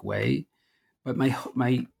specific way. But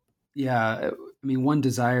my yeah, I mean, one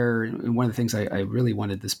desire and one of the things I really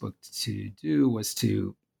wanted this book to do was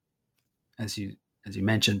to, as you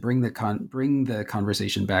mentioned, bring the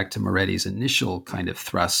conversation back to Moretti's initial kind of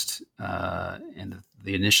thrust, and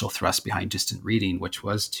the initial thrust behind distant reading, which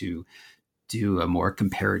was to do a more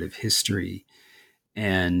comparative history,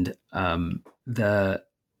 and the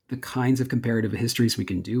kinds of comparative histories we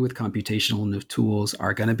can do with computational tools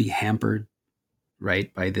are going to be hampered,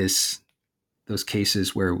 right, by those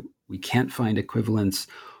cases where we can't find equivalents,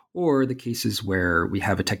 or the cases where we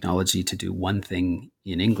have a technology to do one thing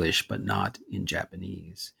in English but not in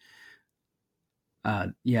Japanese.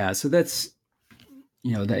 So that's,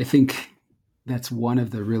 I think that's one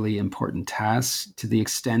of the really important tasks, to the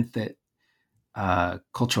extent that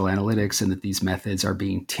cultural analytics and that these methods are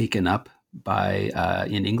being taken up by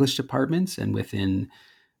in English departments and within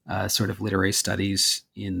sort of literary studies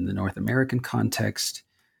in the North American context,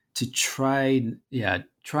 to trying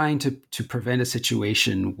to prevent a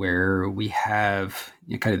situation where we have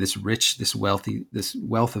kind of this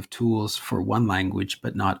wealth of tools for one language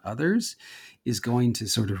but not others, is going to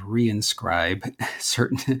sort of reinscribe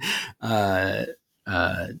certain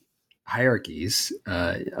hierarchies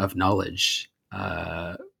of knowledge,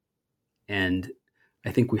 and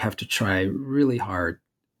I think we have to try really hard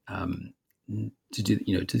to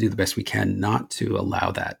do the best we can not to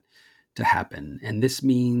allow that to happen. And this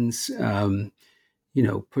means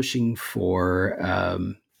pushing for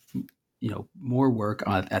more work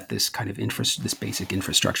at this kind of this basic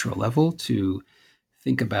infrastructural level, to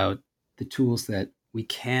think about the tools that we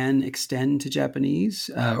can extend to Japanese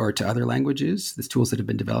or to other languages, the tools that have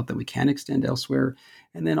been developed that we can extend elsewhere,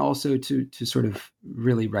 and then also to sort of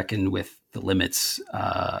really reckon with the limits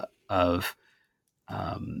of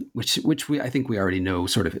which I think we already know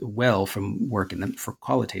sort of well from work for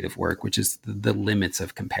qualitative work, which is the limits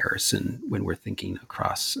of comparison when we're thinking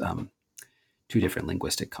across two different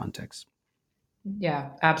linguistic contexts.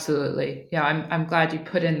 Yeah, absolutely. Yeah, I'm glad you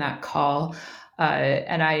put in that call,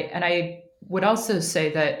 and I would also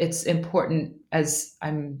say that it's important, as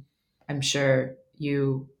I'm sure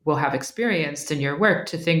you will have experienced in your work,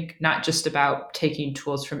 to think not just about taking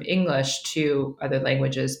tools from English to other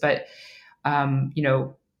languages, but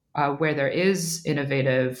where there is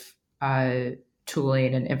innovative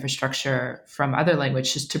tooling and infrastructure from other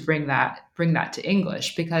languages, to bring that to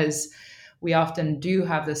English, because we often do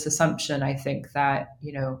have this assumption, I think, that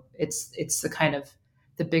it's the kind of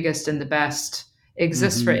the biggest and the best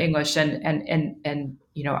exists for English, and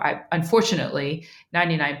I unfortunately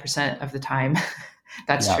 99% of the time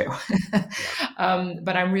that's true.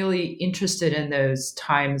 But I'm really interested in those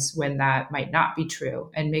times when that might not be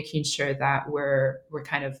true, and making sure that we're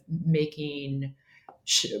kind of making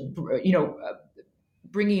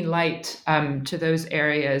bringing light to those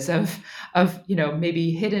areas of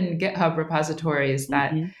maybe hidden GitHub repositories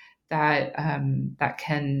that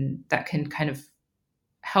can kind of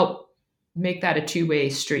help make that a two-way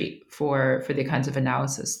street for the kinds of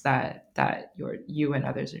analysis that you and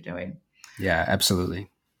others are doing. Yeah, absolutely.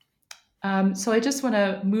 So I just want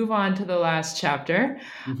to move on to the last chapter.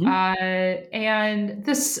 Mm-hmm. And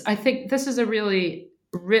I think this is a really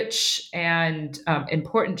rich and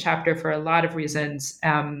important chapter for a lot of reasons.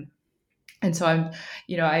 And so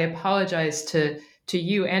I apologize to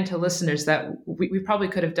you and to listeners that we probably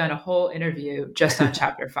could have done a whole interview just on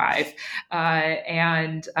chapter 5.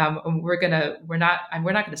 And we're not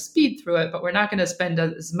going to speed through it, but we're not going to spend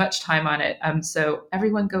as much time on it. So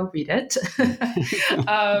everyone go read it.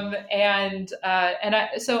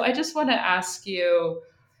 So I just want to ask you,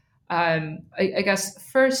 I guess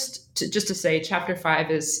first, just to say, chapter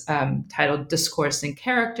 5 is titled "Discourse and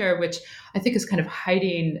Character," which I think is kind of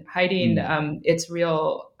hiding its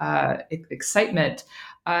real excitement.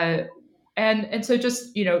 And so,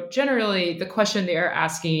 just generally, the question they are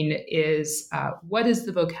asking is, what is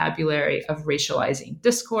the vocabulary of racializing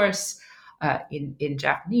discourse in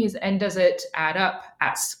Japanese, and does it add up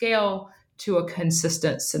at scale to a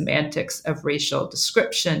consistent semantics of racial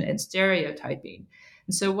description and stereotyping?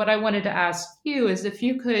 And so what I wanted to ask you is if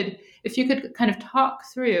you could kind of talk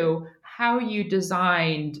through how you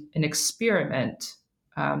designed an experiment,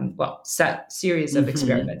 set series of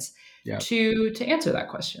experiments to answer that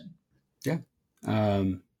question. Yeah.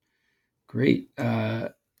 Great. So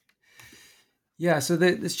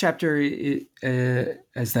this chapter,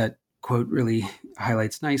 as that quote really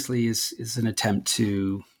highlights nicely, is an attempt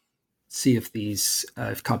to see if these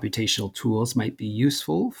if computational tools might be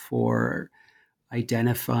useful for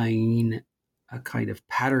identifying a kind of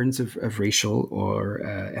patterns of racial or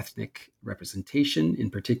ethnic representation, in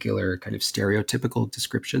particular, kind of stereotypical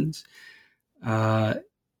descriptions. And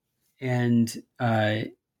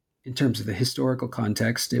in terms of the historical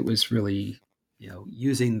context, it was really,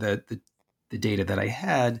 using the data that I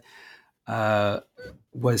had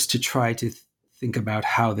was to try to think about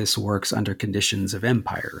how this works under conditions of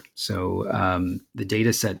empire. So the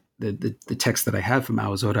data set, the text that I have from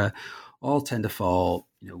Aozora all tend to fall,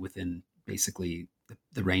 within basically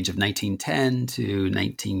the range of 1910 to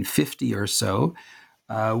 1950 or so,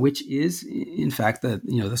 which is in fact the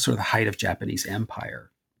sort of the height of Japanese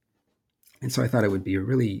empire. And so I thought it would be a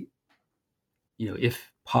really,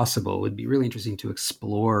 if possible, it would be really interesting to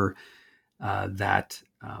explore that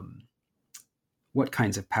what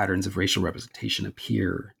kinds of patterns of racial representation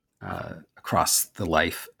appear across the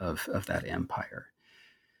life of that empire.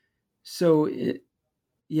 So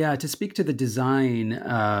to speak to the design,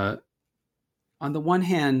 on the one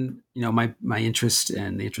hand, my interest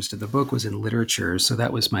and the interest of the book was in literature. So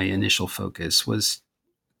that was my initial focus, was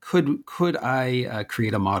could I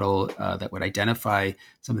create a model that would identify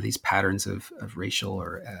some of these patterns of racial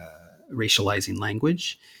or racializing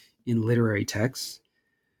language in literary texts?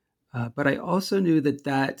 But I also knew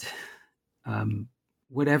that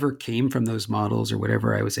whatever came from those models or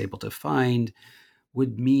whatever I was able to find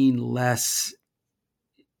would mean less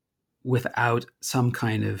without some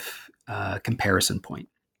kind of comparison point.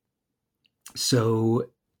 So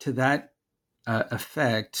to that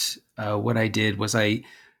effect, what I did was I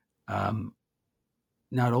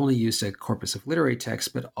not only used a corpus of literary texts,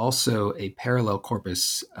 but also a parallel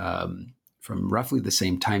corpus from roughly the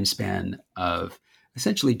same time span of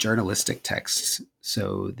essentially journalistic texts.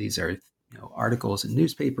 So these are articles in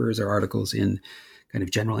newspapers or articles in kind of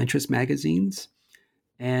general interest magazines,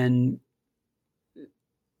 and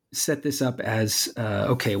set this up as,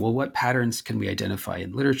 what patterns can we identify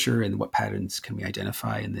in literature and what patterns can we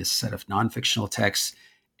identify in this set of non-fictional texts?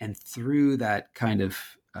 And through that kind of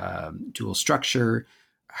dual structure,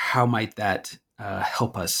 how might that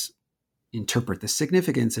help us interpret the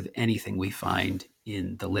significance of anything we find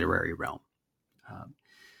in the literary realm?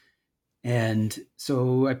 And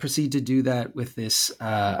so I proceed to do that with this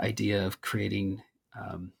idea of creating,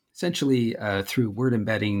 essentially through word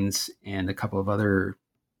embeddings and a couple of other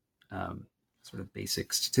sort of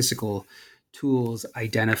basic statistical tools,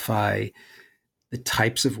 identify the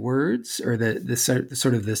types of words or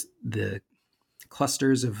the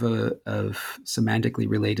clusters of semantically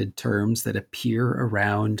related terms that appear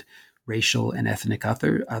around racial and ethnic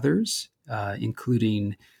others,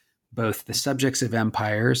 including both the subjects of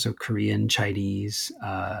empire, so Korean, Chinese,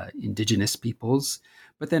 indigenous peoples,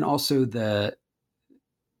 but then also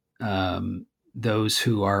those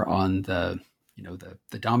who are on the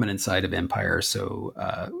dominant side of empire,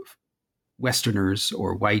 so Westerners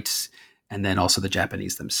or whites, and then also the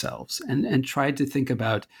Japanese themselves, and tried to think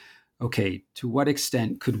about, okay, to what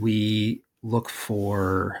extent could we look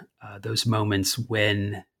for those moments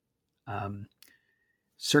when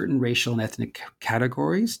certain racial and ethnic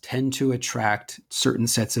categories tend to attract certain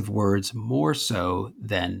sets of words more so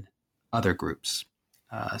than other groups.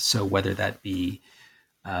 So whether that be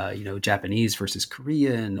Japanese versus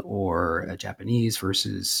Korean, or Japanese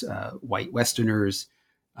versus white Westerners,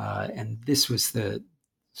 and this was the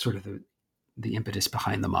sort of the impetus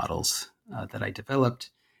behind the models that I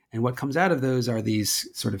developed. And what comes out of those are these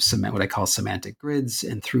sort of what I call semantic grids,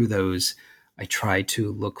 and through those, I try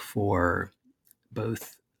to look for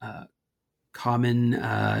both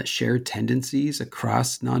common shared tendencies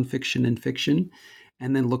across nonfiction and fiction,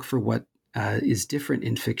 and then look for what is different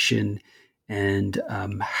in fiction, and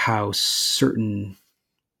how certain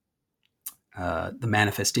the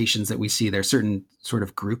manifestations that we see there, certain sort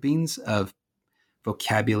of groupings of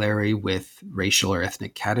vocabulary with racial or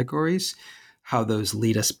ethnic categories, how those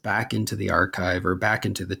lead us back into the archive or back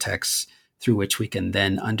into the texts, through which we can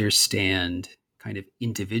then understand kind of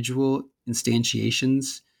individual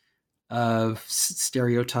instantiations of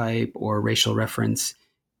stereotype or racial reference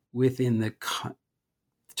within the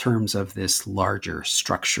terms of this larger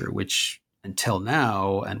structure, which until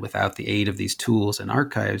now, and without the aid of these tools and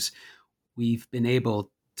archives, we've been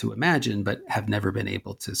able to imagine, but have never been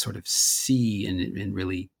able to sort of see in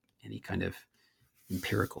really any kind of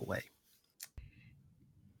empirical way.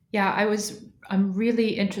 Yeah, I'm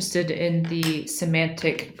really interested in the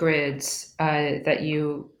semantic grids that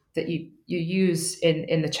you use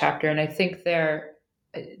in the chapter, and I think they're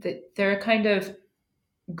a kind of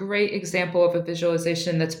great example of a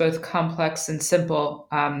visualization that's both complex and simple.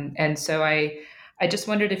 And so I just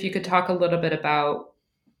wondered if you could talk a little bit about,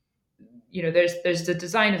 there's the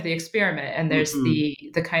design of the experiment, and there's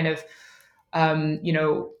the kind of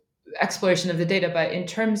exploration of the data, but in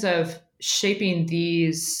terms of shaping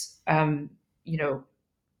these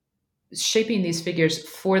shaping these figures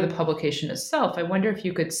for the publication itself, I wonder if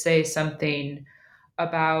you could say something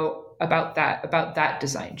about that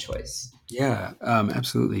design choice. Yeah,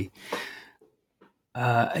 absolutely.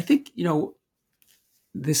 I think,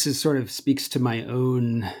 this is sort of speaks to my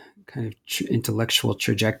own kind of intellectual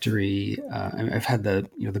trajectory. I've had the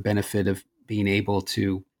benefit of being able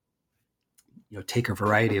to take a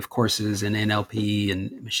variety of courses in NLP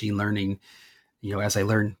and machine learning, as I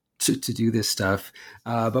learn to do this stuff.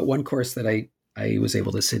 But one course that I was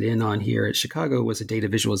able to sit in on here at Chicago was a data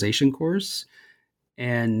visualization course,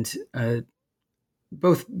 and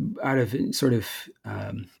both out of sort of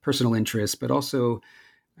personal interest, but also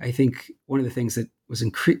I think one of the things that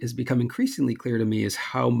has become increasingly clear to me is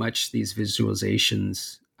how much these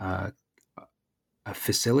visualizations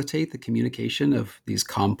facilitate the communication of these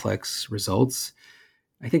complex results.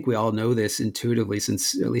 I think we all know this intuitively,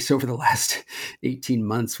 since at least over the last 18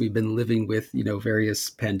 months, we've been living with, various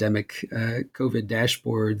pandemic COVID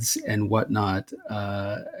dashboards and whatnot.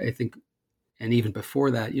 I think, and even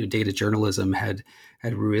before that, data journalism had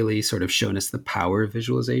really sort of shown us the power of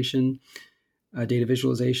visualization, data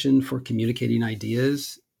visualization for communicating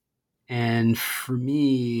ideas. And for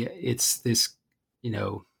me, it's this,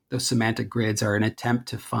 those semantic grids are an attempt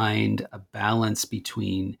to find a balance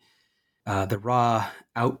between the raw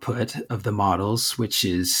output of the models, which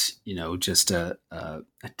is, just a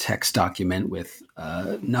text document with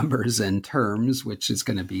numbers and terms, which is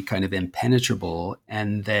going to be kind of impenetrable,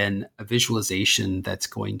 and then a visualization that's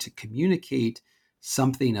going to communicate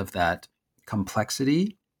something of that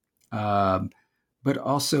complexity, but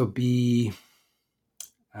also be,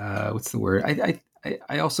 what's the word?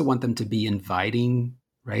 I also want them to be inviting,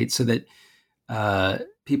 right? So that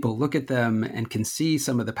people look at them and can see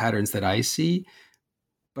some of the patterns that I see,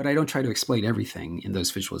 but I don't try to explain everything in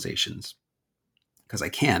those visualizations, because I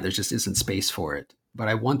can't. There just isn't space for it. But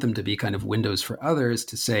I want them to be kind of windows for others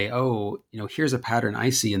to say, oh, here's a pattern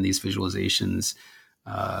I see in these visualizations,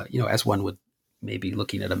 as one would maybe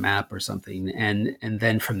looking at a map or something. And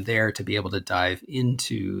then from there to be able to dive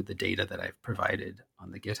into the data that I've provided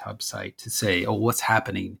on the GitHub site to say, oh, what's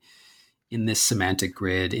happening in this semantic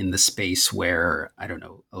grid in the space where, I don't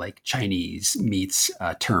know, like Chinese meets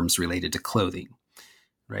terms related to clothing,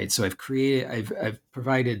 right? So I've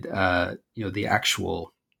provided, the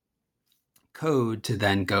actual code to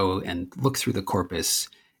then go and look through the corpus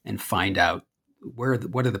and find out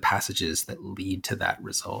what are the passages that lead to that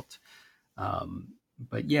result.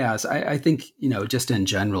 But yes, I think, just in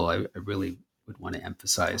general, I really would want to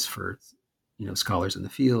emphasize for, scholars in the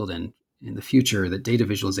field and in the future that data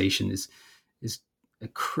visualization is a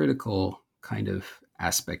critical kind of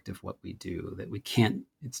aspect of what we do, that we can't,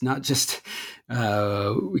 it's not just,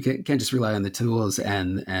 we can't just rely on the tools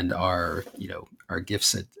and our, our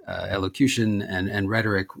gifts at elocution and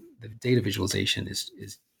rhetoric. The data visualization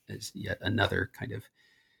is yet another kind of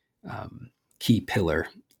key pillar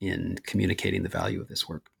in communicating the value of this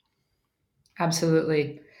work.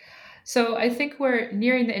 Absolutely. So I think we're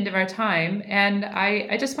nearing the end of our time, and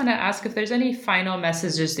I just want to ask if there's any final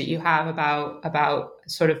messages that you have about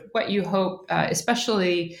sort of what you hope,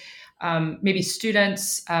 especially maybe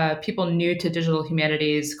students, people new to digital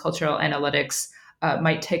humanities, cultural analytics,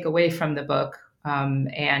 might take away from the book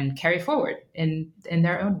and carry forward in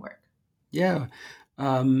their own work. Yeah.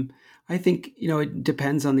 I think, it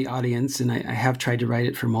depends on the audience, and I have tried to write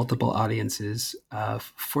it for multiple audiences.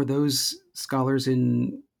 For those scholars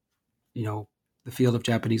in, the field of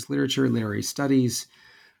Japanese literature, literary studies,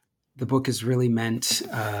 the book is really meant,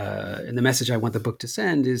 and the message I want the book to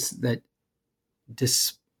send is that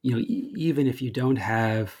even if you don't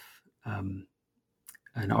have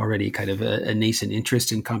an already kind of a nascent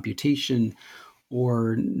interest in computation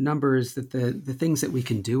or numbers, that the things that we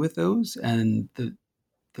can do with those, and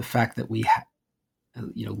the fact that we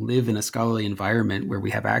live in a scholarly environment where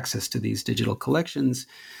we have access to these digital collections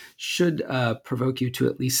should provoke you to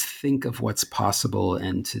at least think of what's possible,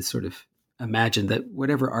 and to sort of imagine that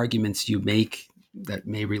whatever arguments you make that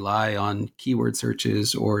may rely on keyword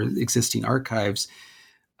searches or existing archives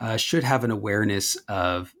should have an awareness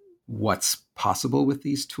of what's possible with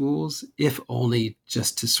these tools, if only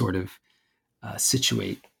just to sort of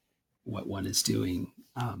situate what one is doing.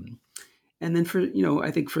 And then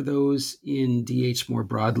I think for those in DH more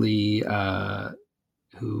broadly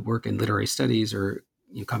who work in literary studies or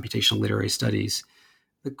computational literary studies,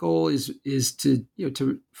 the goal is to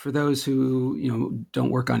for those who don't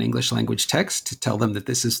work on English language text, to tell them that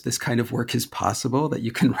this kind of work is possible, that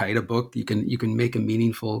you can write a book, you can make a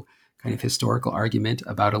meaningful kind of historical argument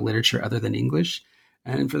about a literature other than English.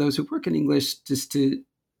 And for those who work in English, just to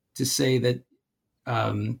say that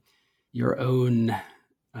your own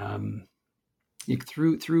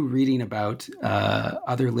through reading about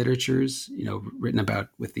other literatures, written about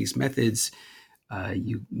with these methods,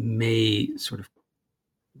 you may sort of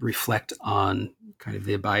reflect on kind of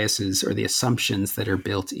the biases or the assumptions that are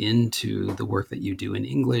built into the work that you do in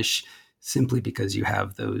English, simply because you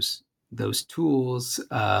have those tools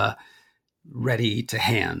ready to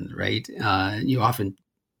hand, right? You often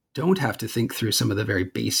don't have to think through some of the very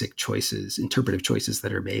basic choices, interpretive choices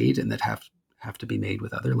that are made and that have to be made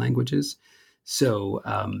with other languages. So,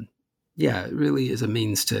 it really is a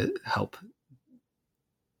means to help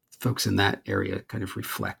folks in that area kind of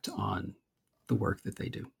reflect on the work that they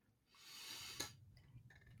do.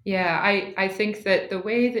 Yeah, I think that the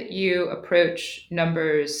way that you approach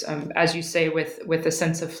numbers, as you say, with a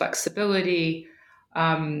sense of flexibility,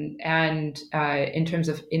 and in terms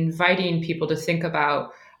of inviting people to think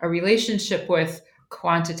about a relationship with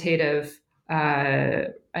quantitative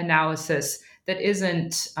analysis that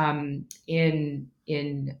isn't in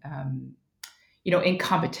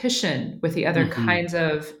competition with the other kinds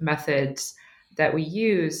of methods that we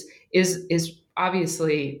use, is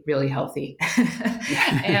obviously really healthy.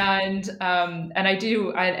 and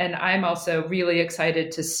I'm also really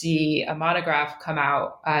excited to see a monograph come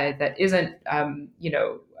out that isn't that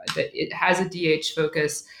it has a DH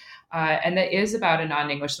focus and that is about a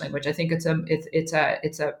non-English language. I think it's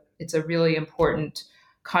a really important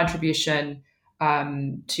contribution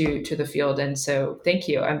to the field. And so thank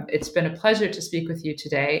you. It's been a pleasure to speak with you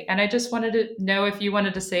today. And I just wanted to know if you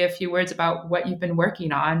wanted to say a few words about what you've been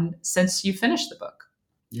working on since you finished the book.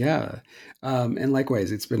 Yeah. And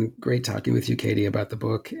likewise, it's been great talking with you, Katie, about the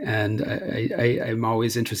book. And I'm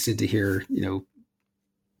always interested to hear,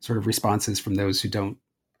 sort of responses from those who don't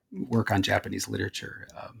work on Japanese literature.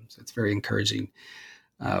 So it's very encouraging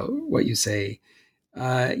what you say.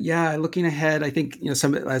 Looking ahead, I think,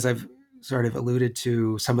 as I've sort of alluded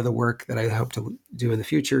to, some of the work that I hope to do in the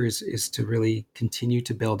future is to really continue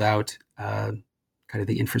to build out kind of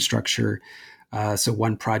the infrastructure. So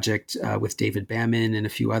one project with David Bamin and a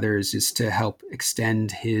few others is to help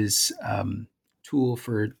extend his tool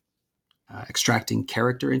for extracting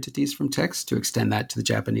character entities from text, to extend that to the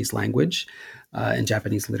Japanese language and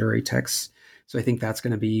Japanese literary texts. So I think that's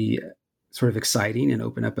going to be sort of exciting and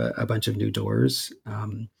open up a bunch of new doors.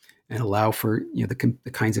 And allow for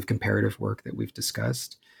the kinds of comparative work that we've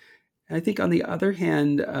discussed. And I think on the other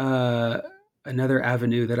hand, another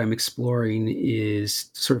avenue that I'm exploring is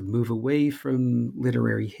to sort of move away from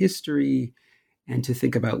literary history and to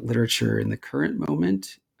think about literature in the current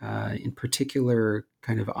moment, in particular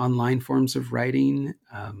kind of online forms of writing,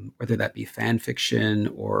 whether that be fan fiction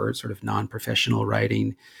or sort of non-professional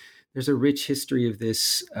writing. There's a rich history of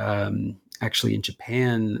this actually in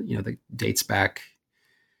Japan, that dates back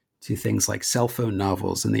to things like cell phone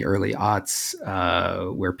novels in the early aughts,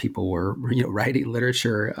 where people were, writing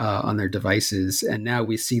literature on their devices. And now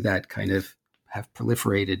we see that kind of have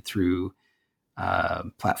proliferated through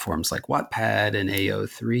platforms like Wattpad and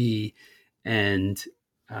AO3, and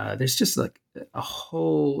there's just like a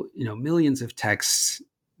whole, millions of texts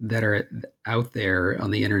that are out there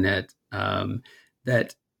on the internet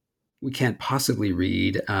that we can't possibly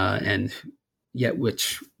read, and yet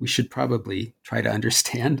which we should probably try to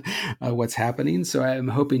understand what's happening. So I'm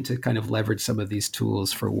hoping to kind of leverage some of these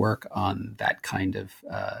tools for work on that kind of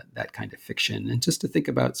fiction, and just to think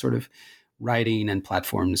about sort of writing and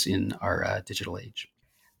platforms in our digital age.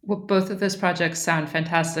 Well, both of those projects sound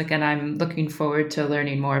fantastic, and I'm looking forward to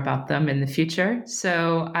learning more about them in the future.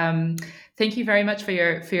 So, thank you very much for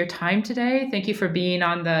your time today. Thank you for being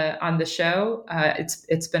on the show.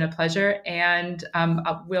 It's been a pleasure, and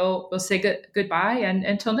we'll say goodbye and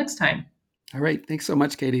until next time. All right, thanks so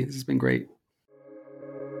much, Katie. This has been great.